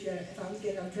knew that if I would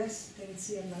get undressed, they would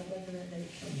see I'm not wearing that, they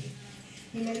would kill me.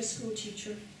 He met a school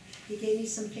teacher. He gave me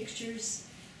some pictures.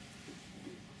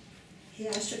 He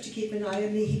asked her to keep an eye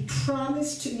on me. He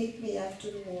promised to meet me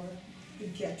after the war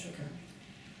in Petrika.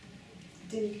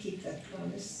 Didn't keep that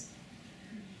promise.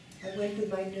 I went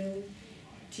with my new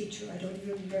teacher. I don't even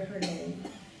remember her name.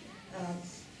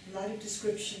 A lot of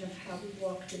description of how we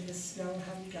walked in the snow,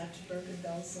 how we got to Bergen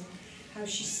Belsen, how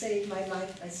she saved my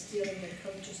life by stealing the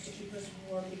coat just to keep us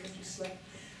warm because we slept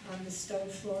on the stone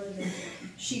floor, and then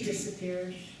she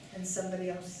disappeared and somebody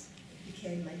else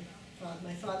became my father.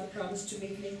 My father promised to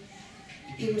meet me.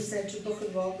 He was sent to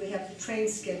Buchenwald. We have the train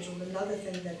schedule, another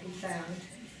thing that we found,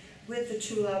 with the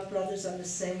 2 Loud brothers on the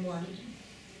same one.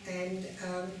 And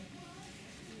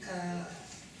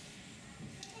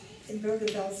in Bergen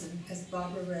Belsen, as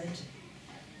Barbara read,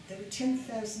 there were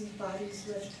 10,000 bodies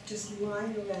left just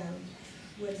lying around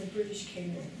when the British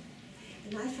came in.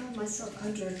 And I found myself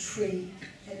under a tree,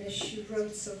 and as she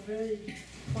wrote so very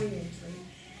poignantly,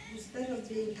 it was better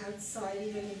being outside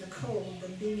even in the cold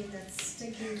than being in that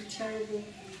stinking, terrible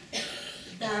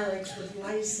barracks with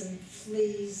lice and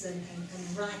fleas and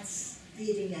rats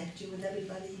eating at you and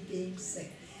everybody being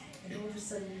sick. And all of a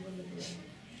sudden we were liberated.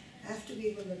 After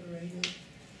we were liberated,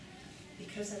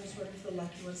 because I was one of the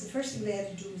lucky ones, the first thing they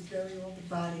had to do was bury all the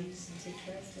bodies and take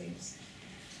care of things.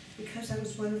 Because I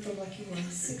was one of the lucky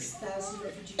ones, 6,000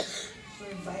 refugees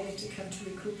were invited to come to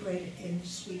recuperate in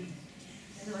Sweden.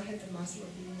 And I had the muzzle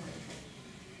of being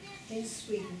one. In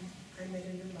Sweden, I met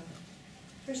a new mother.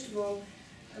 First of all,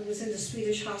 I was in the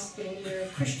Swedish hospital where a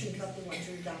Christian couple wanted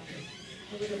to adopt me.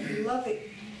 I would have loved it.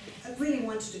 I really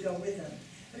wanted to go with them.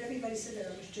 But everybody said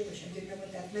that I was Jewish. I didn't know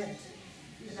what that meant.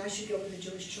 And I should go with the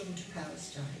Jewish children to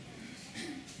Palestine.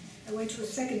 I went to a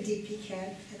second DP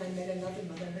camp and I met another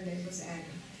mother. Her name was Anna.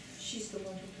 She's the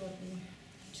one who brought me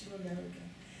to America.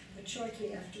 But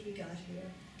shortly after we got here,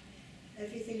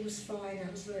 everything was fine.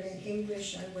 I was learning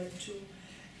English.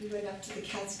 We went up to the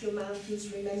Catskill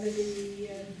Mountains. Remember the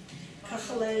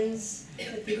kachelens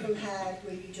that people had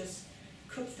where you just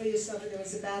cook for yourself, and there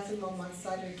was a bathroom on one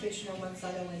side and a kitchen on one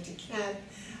side. I went to camp.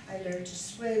 I learned to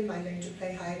swim. I learned to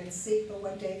play hide and seek. But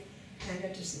one day,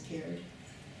 Anna disappeared,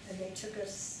 and they took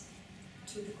us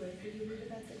to the grave. Did you read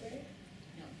about the grave?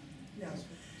 No. No.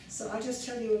 So I'll just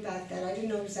tell you about that. I didn't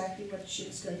know exactly what she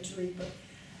was going to read, but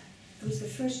it was the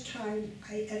first time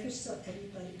I ever saw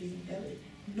anybody being buried.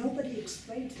 Nobody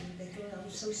explained to me. They thought I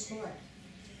was so smart.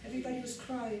 Everybody was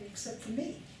crying except for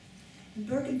me. In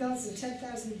Bergen Belsen,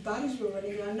 10,000 bodies were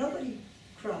running around. Nobody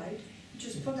cried. You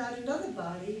just pulled out another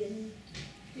body and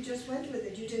you just went with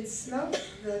it. You didn't smell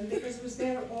them because it was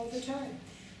there all the time.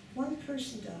 One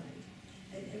person died,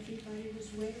 and everybody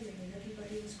was wailing and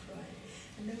everybody was crying.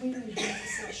 And then we learned how to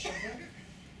say Shabbat.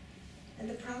 And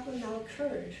the problem now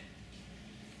occurred.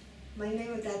 My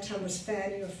name at that time was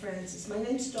Fanny or Frances. My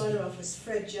name started off as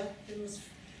Fredja. It was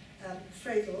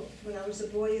Fregel. When I was a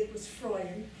boy, it was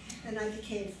Freuen. Then I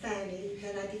became Fanny.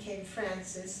 Then I became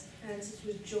Frances. Frances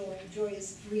was Joy. Joy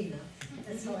is Rena.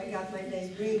 That's how I got my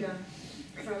name, Rena,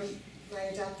 from my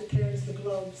adopted parents, the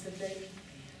Globes, that many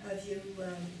of you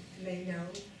may know.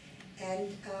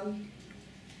 And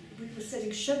we were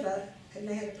sitting Shiva, and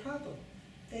they had a problem.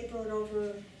 They brought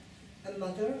over a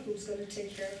mother who was going to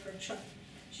take care of her child.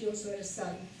 She also had a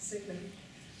son, Sigmund.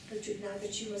 But now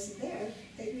that she wasn't there,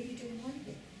 they really didn't want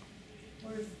me.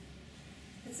 Or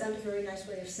it sounded a very nice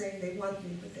way of saying they want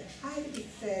me, but I had to be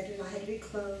fed, and I had to be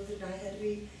clothed, and I had to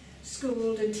be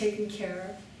schooled and taken care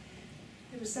of.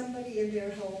 There was somebody in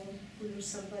their home who knew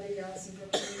somebody else in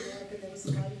Brooklyn, New York, and there was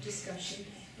a lot of discussion,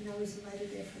 and I was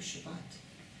invited there for Shabbat.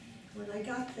 When I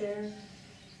got there,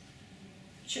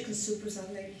 chicken soup was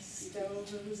on the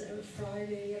stove, it was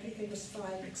Friday, everything was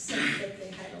fine, except that they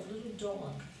had a little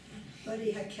dog,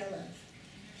 Buddy Hakelev.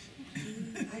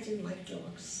 I didn't like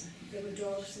dogs. There were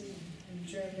dogs in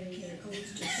Germany that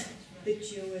always just bit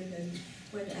you and then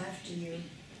went after you.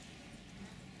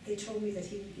 They told me that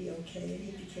he would be okay, and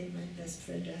he became my best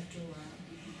friend after a while.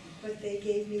 But they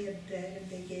gave me a bed and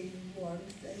they gave me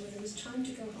warmth, and when it was time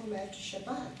to go home after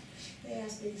Shabbat, they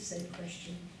asked me the same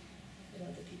question that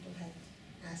other people had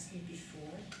asked me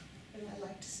before, and I'd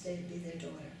like to stay and be their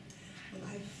daughter. Well,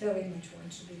 I very much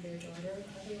wanted to be their daughter,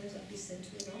 otherwise I'd be sent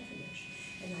to an orphanage.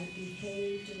 And I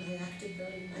behaved and I acted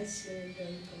very nicely and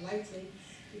very politely,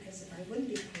 because if I wouldn't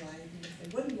be polite and if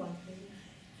they wouldn't want me,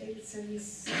 they would send me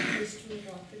someplace to an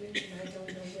orphanage, and I don't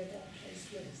know where that place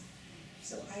was.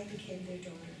 So I became their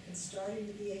daughter, and starting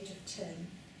at the age of 10,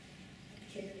 I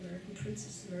became an American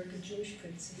princess, American Jewish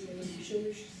princess. They were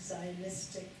Jewish,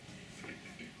 Zionistic,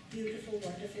 beautiful,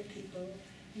 wonderful people.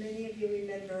 Many of you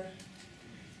remember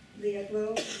Leah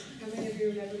Globe. How many of you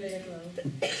remember Leah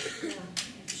Globe?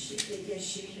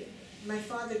 My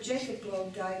father, Jacob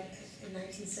Globe, died in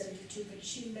 1972, but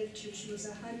she lived till she was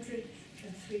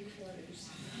 103 quarters.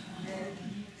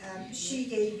 And she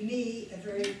gave me a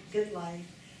very good life,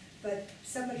 but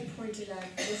somebody pointed out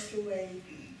just the way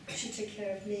she took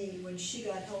care of me. When she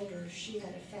got older, she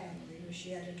had a family where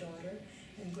she had a daughter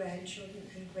and grandchildren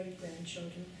and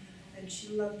great-grandchildren, and she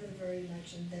loved them very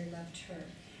much, and they loved her.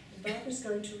 And Barbara's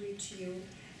going to read to you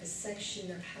a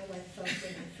section of how I felt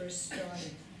when I first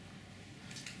started.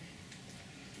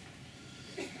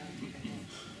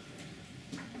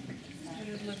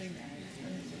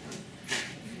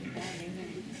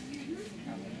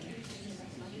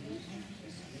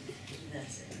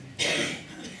 That's it.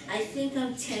 I think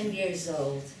I'm 10 years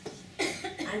old.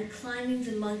 I'm climbing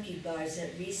the monkey bars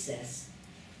at recess.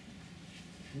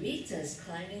 Rita's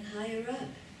climbing higher up.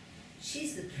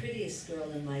 She's the prettiest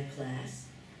girl in my class.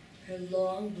 Her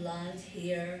long blonde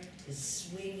hair is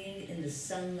swinging in the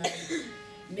sunlight,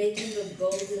 making a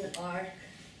golden arc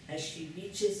as she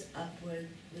reaches upward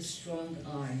with strong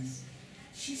arms.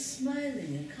 She's smiling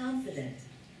and confident.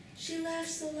 She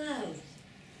laughs aloud.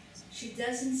 She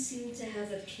doesn't seem to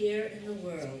have a care in the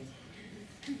world.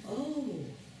 Oh,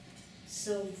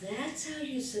 so that's how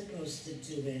you're supposed to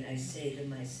do it, I say to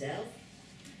myself.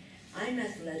 I'm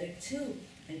athletic too,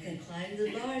 and can climb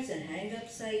the bars and hang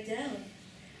upside down.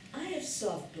 I have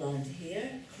soft blonde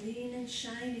hair, clean and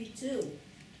shiny too.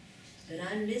 But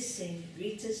I'm missing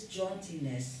Rita's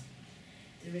jauntiness.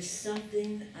 There is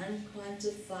something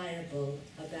unquantifiable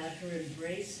about her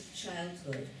embrace of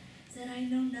childhood that I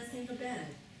know nothing about.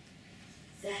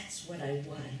 That's what I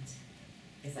want.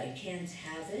 If I can't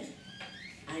have it,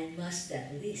 I must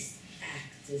at least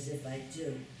act as if I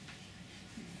do.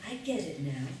 I get it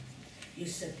now. You're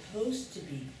supposed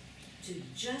to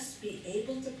just be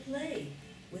able to play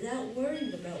without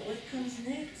worrying about what comes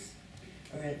next,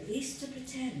 or at least to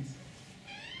pretend.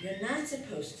 You're not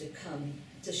supposed to come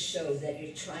to show that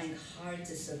you're trying hard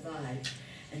to survive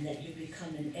and that you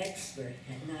become an expert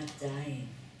at not dying.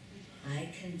 I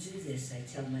can do this, I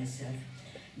tell myself.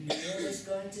 No one is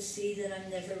going to see that I'm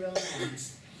never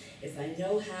relaxed. If I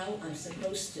know how I'm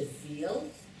supposed to feel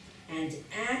and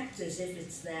act as if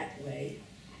it's that way,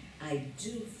 I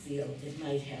do feel it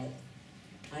might help.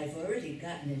 I've already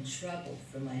gotten in trouble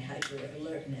for my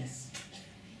hyper-alertness.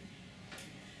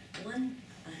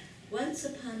 Once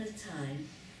upon a time,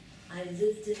 I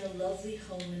lived in a lovely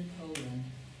home in Poland.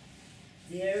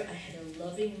 There I had a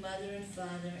loving mother and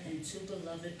father and 2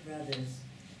 beloved brothers.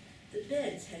 The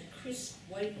beds had crisp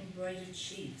white embroidered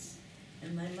sheets,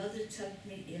 and my mother tucked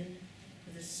me in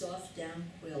with a soft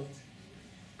down quilt.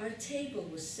 Our table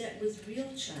was set with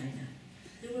real china.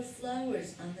 There were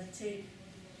flowers on the table.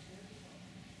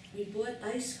 We bought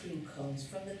ice cream cones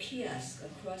from the kiosk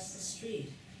across the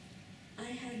street.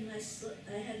 I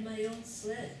had my own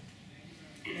sled.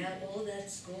 Now all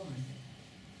that's gone.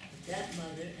 That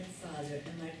mother and father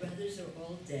and my brothers are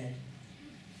all dead.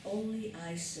 Only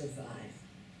I survive.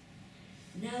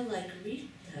 Now, like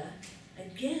Rita,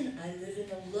 again I live in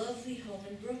a lovely home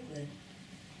in Brooklyn.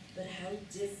 But how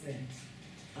different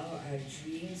are our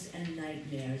dreams and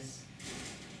nightmares.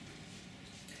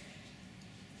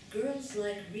 Girls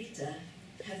like Rita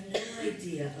have no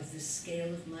idea of the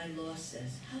scale of my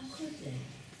losses. How could they?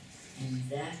 And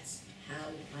that's how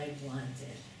I want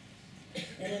it.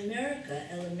 In America,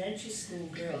 elementary school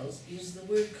girls use the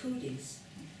word cooties.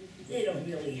 They don't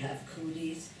really have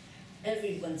cooties.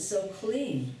 Everyone's so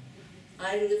clean.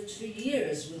 I lived for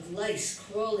years with lice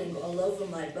crawling all over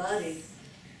my body.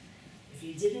 If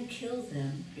you didn't kill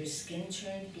them, your skin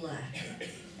turned black,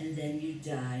 and then you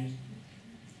died.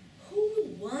 Who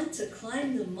would want to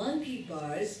climb the monkey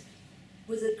bars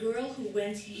with a girl who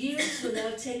went years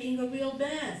without taking a real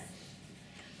bath?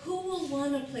 Who will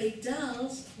want to play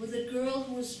dolls with a girl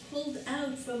who was pulled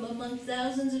out from among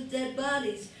thousands of dead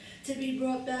bodies to be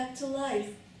brought back to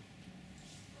life?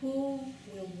 Who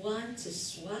will want to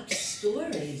swap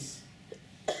stories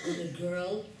with a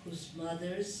girl whose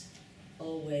mothers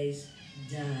always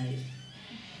died?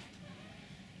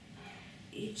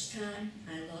 Each time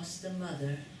I lost a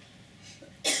mother,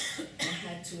 I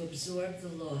had to absorb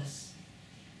the loss.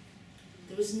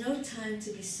 There was no time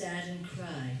to be sad and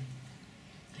cry.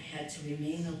 I had to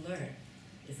remain alert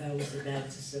if I was about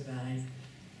to survive.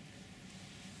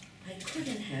 I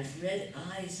couldn't have red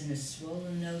eyes and a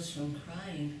swollen nose from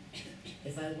crying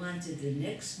if I wanted the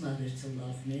next mother to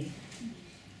love me.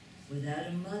 Without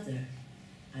a mother,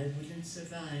 I wouldn't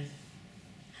survive.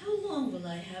 How long will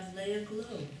I have Leah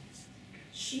glow?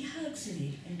 She hugs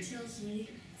me and tells me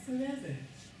forever.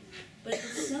 But in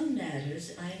some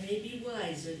matters, I may be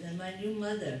wiser than my new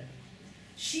mother.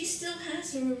 She still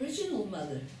has her original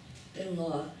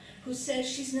mother-in-law, who says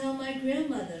she's now my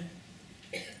grandmother.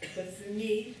 But for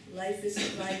me, life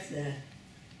isn't like that.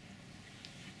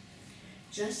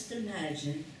 Just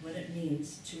imagine what it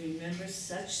means to remember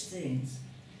such things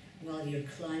while you're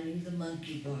climbing the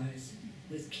monkey bars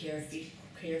with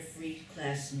carefree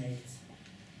classmates.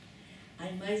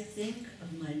 I might think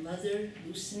of my mother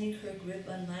loosening her grip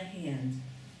on my hand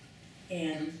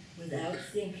and, without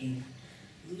thinking,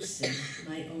 loosen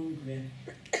my own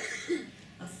grip.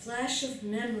 A flash of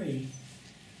memory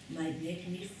might make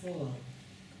me fall.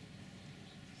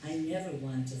 I never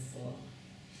want to fall.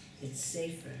 It's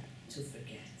safer to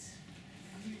forget.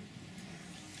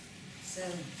 So,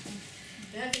 if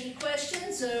you have any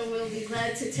questions, we'll be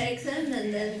glad to take them,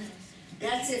 and then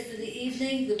that's it for the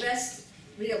evening. The rest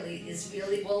really is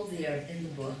really all there in the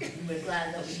book, and we're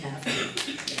glad that we have it.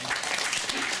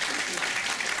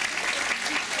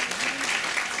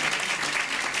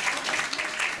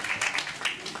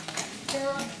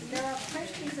 There are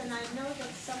questions, and I know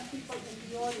that some people in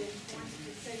the audience wanted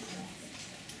to say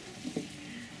something.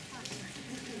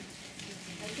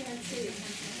 I can't see.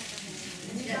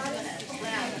 Yeah, go ahead.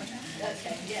 Loud.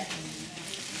 Okay, yeah.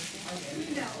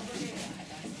 No, over there.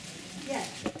 Yes.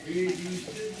 You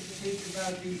still think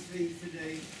about these things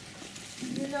today?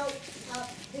 You know,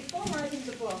 before writing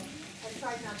the book, I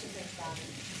tried not to think about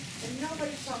it. And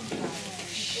nobody talked about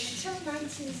it. Until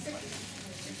 1960.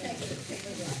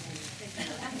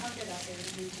 I'll get out there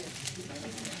and read it.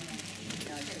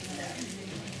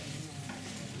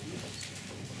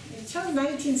 Until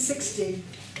 1960.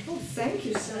 Oh, thank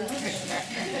you so much.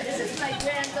 This is my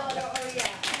granddaughter, Oriana.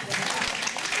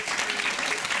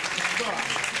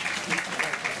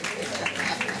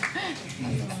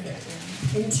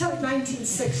 Until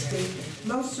 1960,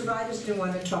 most survivors didn't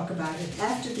want to talk about it.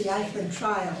 After the Eichmann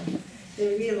trial,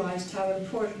 they realized how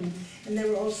important, and they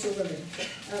were also willing.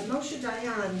 Moshe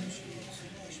Dayan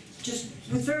just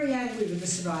was very angry with the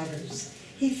survivors.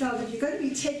 He felt, if you're going to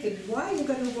be taken, why are you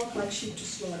going to walk like sheep to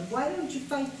slaughter? Why don't you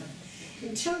fight them?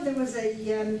 Until there was a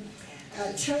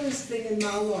terrorist thing in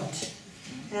Ma'alot.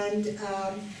 And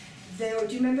there were,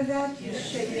 do you remember that? You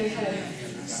shake your head.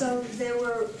 So there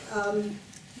were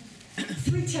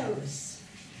 3 terrorists.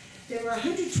 There were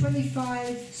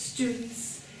 125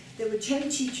 students. There were 10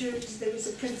 teachers. There was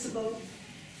a principal.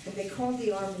 And they called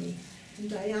the army. And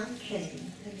Dayan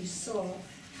came, and he saw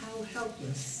how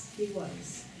helpless he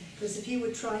was. Because if he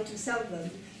would try to sell them,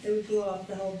 they would blow up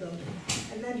the whole building.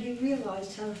 And then he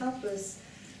realized how helpless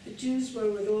the Jews were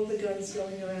with all the guns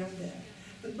going around there.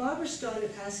 When Barbara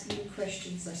started asking me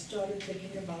questions, I started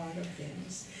thinking about other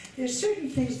things. There are certain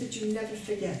things that you never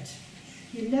forget.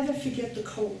 You never forget the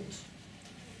cold.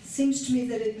 It seems to me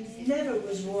that it never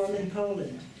was warm in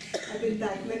Poland. I've been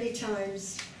back many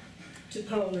times to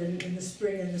Poland in the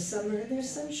spring and the summer, and there's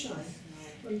sunshine.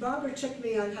 When Barbara took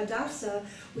me on Hadassah,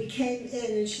 we came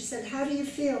in and she said, how do you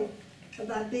feel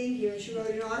about being here? And she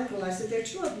wrote an article. I said, there are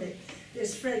 2 of me.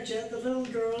 There's Fredja, the little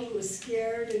girl who was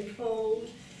scared and cold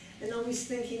and always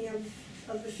thinking of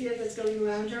the fear that's going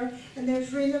around her. And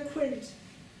there's Rena Quint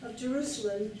of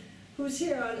Jerusalem, who's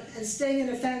here and staying in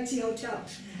a fancy hotel.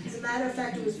 As a matter of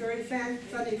fact, it was very funny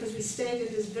because we stayed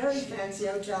in this very fancy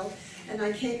hotel. And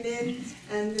I came in,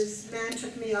 and this man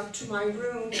took me up to my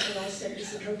room, and I said,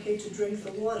 is it okay to drink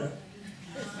the water?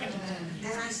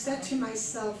 And I said to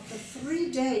myself, for 3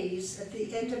 days at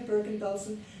the end of Bergen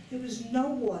Belsen, there was no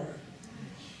water,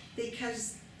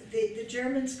 because the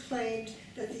Germans claimed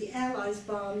that the Allies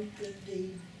bombed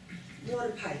the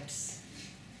water pipes.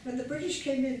 When the British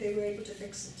came in, they were able to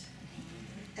fix it.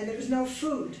 And there was no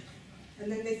food.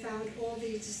 And then they found all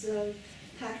these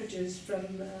packages from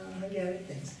Hungarian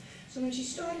things. So when she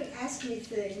started asking me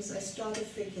things, I started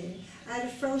thinking. I had a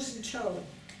frozen toe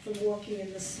from walking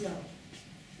in the snow.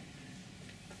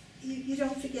 You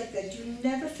don't forget that. You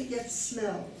never forget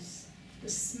smells. The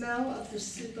smell of the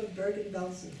soup of Bergen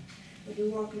Belsen. When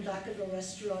you walk in back of a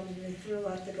restaurant and they throw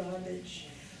out the garbage.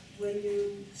 When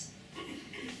you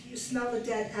smell a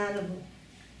dead animal.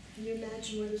 Can you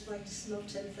imagine what it's like to smell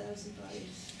 10,000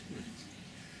 bodies?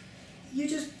 You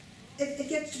just, it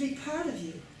gets to be part of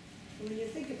you. When you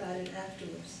think about it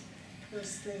afterwards,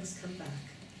 those things come back.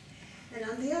 And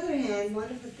on the other hand, one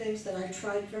of the things that I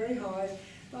tried very hard,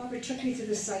 Barbara took me to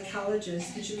the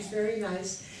psychologist, and she was very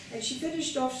nice, and she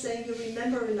finished off saying, you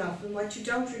remember enough, and what you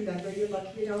don't remember, you're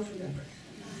lucky you don't remember.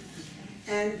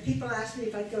 And people ask me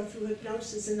if I'd go through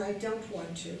hypnosis, and I don't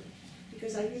want to,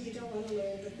 because I really don't want to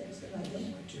learn the things that I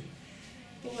don't want to.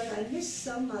 But what I miss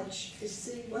so much is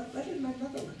seeing what did my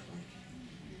mother look like?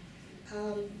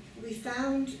 We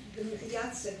found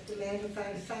Yatsik, the man who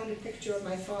found a picture of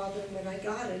my father, and when I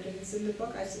got it, and it's in the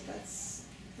book, I said, that's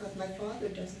not my father,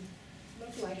 doesn't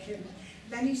look like him.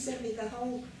 Then he sent me the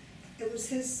whole, it was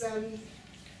his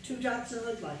 2 dots of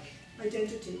hood-like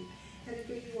identity, and it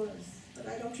really was. But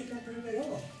I don't remember him at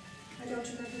all. I don't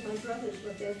remember my brothers,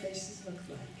 what their faces looked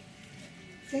like.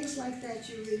 Things like that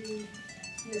you really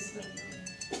miss not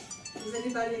knowing. Does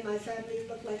anybody in my family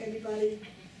look like anybody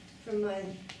from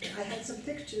mine? I had some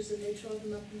pictures and they tore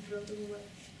them up and threw them away.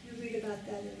 You read about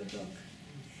that in the book.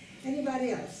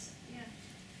 Anybody else? Yeah.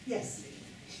 Yes.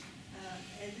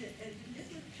 As a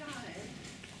little child,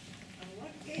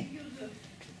 what gave you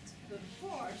the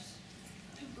force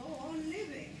to go on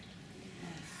living?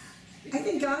 I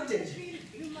think God did.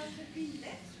 You must have been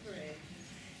desperate.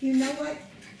 You know what?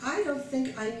 I don't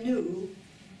think I knew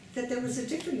that there was a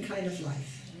different kind of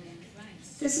life.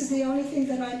 This is the only thing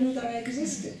that I knew that I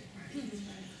existed.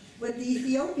 When the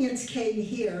Ethiopians came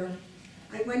here,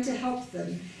 I went to help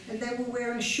them, and they were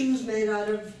wearing shoes made out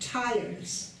of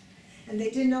tires. And they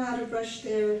didn't know how to brush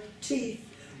their teeth,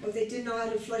 or they didn't know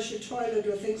how to flush a toilet,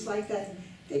 or things like that.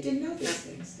 They didn't know these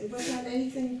things. It wasn't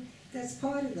anything that's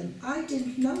part of them. I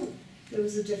didn't know there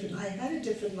was a different, I had a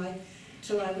different life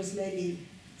till I was maybe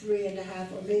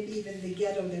 3.5, or maybe even the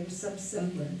ghetto, there was some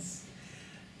semblance.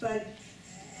 But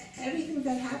everything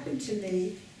that happened to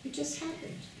me, it just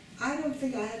happened. I don't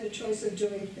think I had a choice of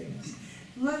doing things.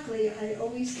 Luckily, I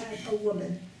always had a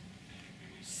woman,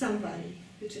 somebody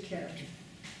who took care of me.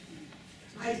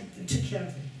 I took care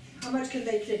of me. How much can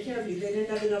they take care of you? They didn't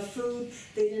have enough food,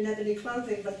 they didn't have any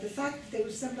clothing, but the fact that there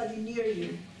was somebody near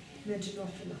you meant an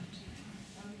awful lot.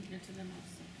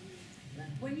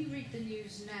 When you read the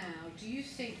news now, do you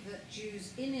think that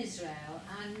Jews in Israel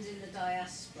and in the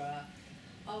diaspora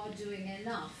are doing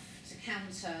enough to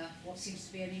counter what seems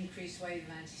to be an increased wave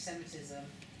of anti-Semitism?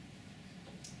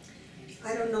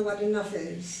 I don't know what enough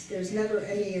is. There's never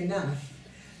any enough.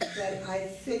 But I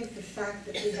think the fact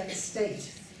that we have a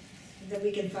state, and that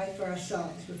we can fight for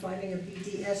ourselves, we're fighting a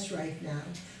BDS right now.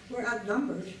 We're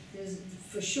outnumbered,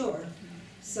 for sure.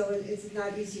 So it's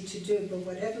not easy to do, but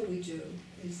whatever we do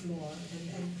is more.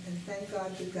 And thank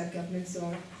God we've got governments who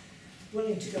are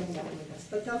willing to go along with us.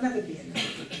 But there'll never be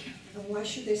enough. And why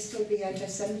should there still be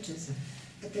anti-Semitism?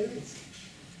 But there is,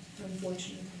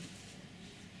 unfortunately.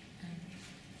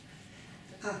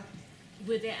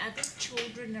 Were there other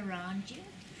children around you?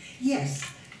 Yes,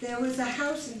 there was a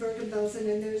house in Bergen Belsen,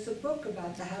 and there's a book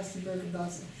about the house in Bergen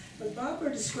Belsen. But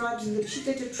Barbara describes that she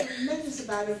did a tremendous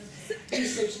amount of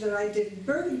research that I did.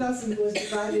 Bergen Belsen was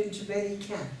divided into many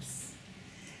camps.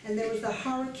 And there was the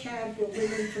horror camp where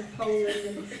women from Poland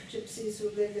and gypsies who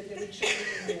lived, and there were children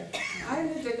in there. I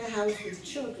lived in a house with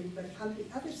children, but on the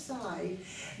other side,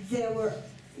 there were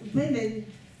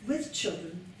women with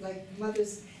children, like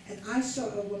mothers, and I saw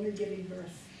a woman giving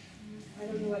birth. I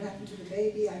don't know what happened to the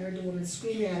baby. I heard the woman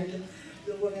screaming. I heard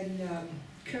the woman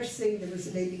cursing. There was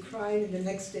a baby crying, and the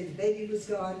next day the baby was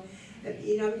gone. And,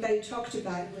 you know, everybody talked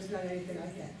about it. It was not anything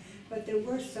like that. But there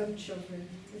were some children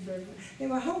in Bergen. They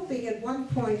were hoping at one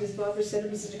point, as Barbara said,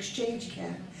 it was an exchange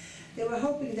camp. They were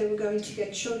hoping they were going to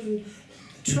get children,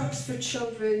 trucks for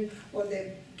children, or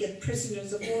they'd get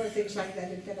prisoners of war, things like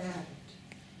that. It never happened.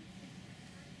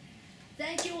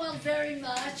 Thank you all very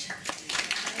much.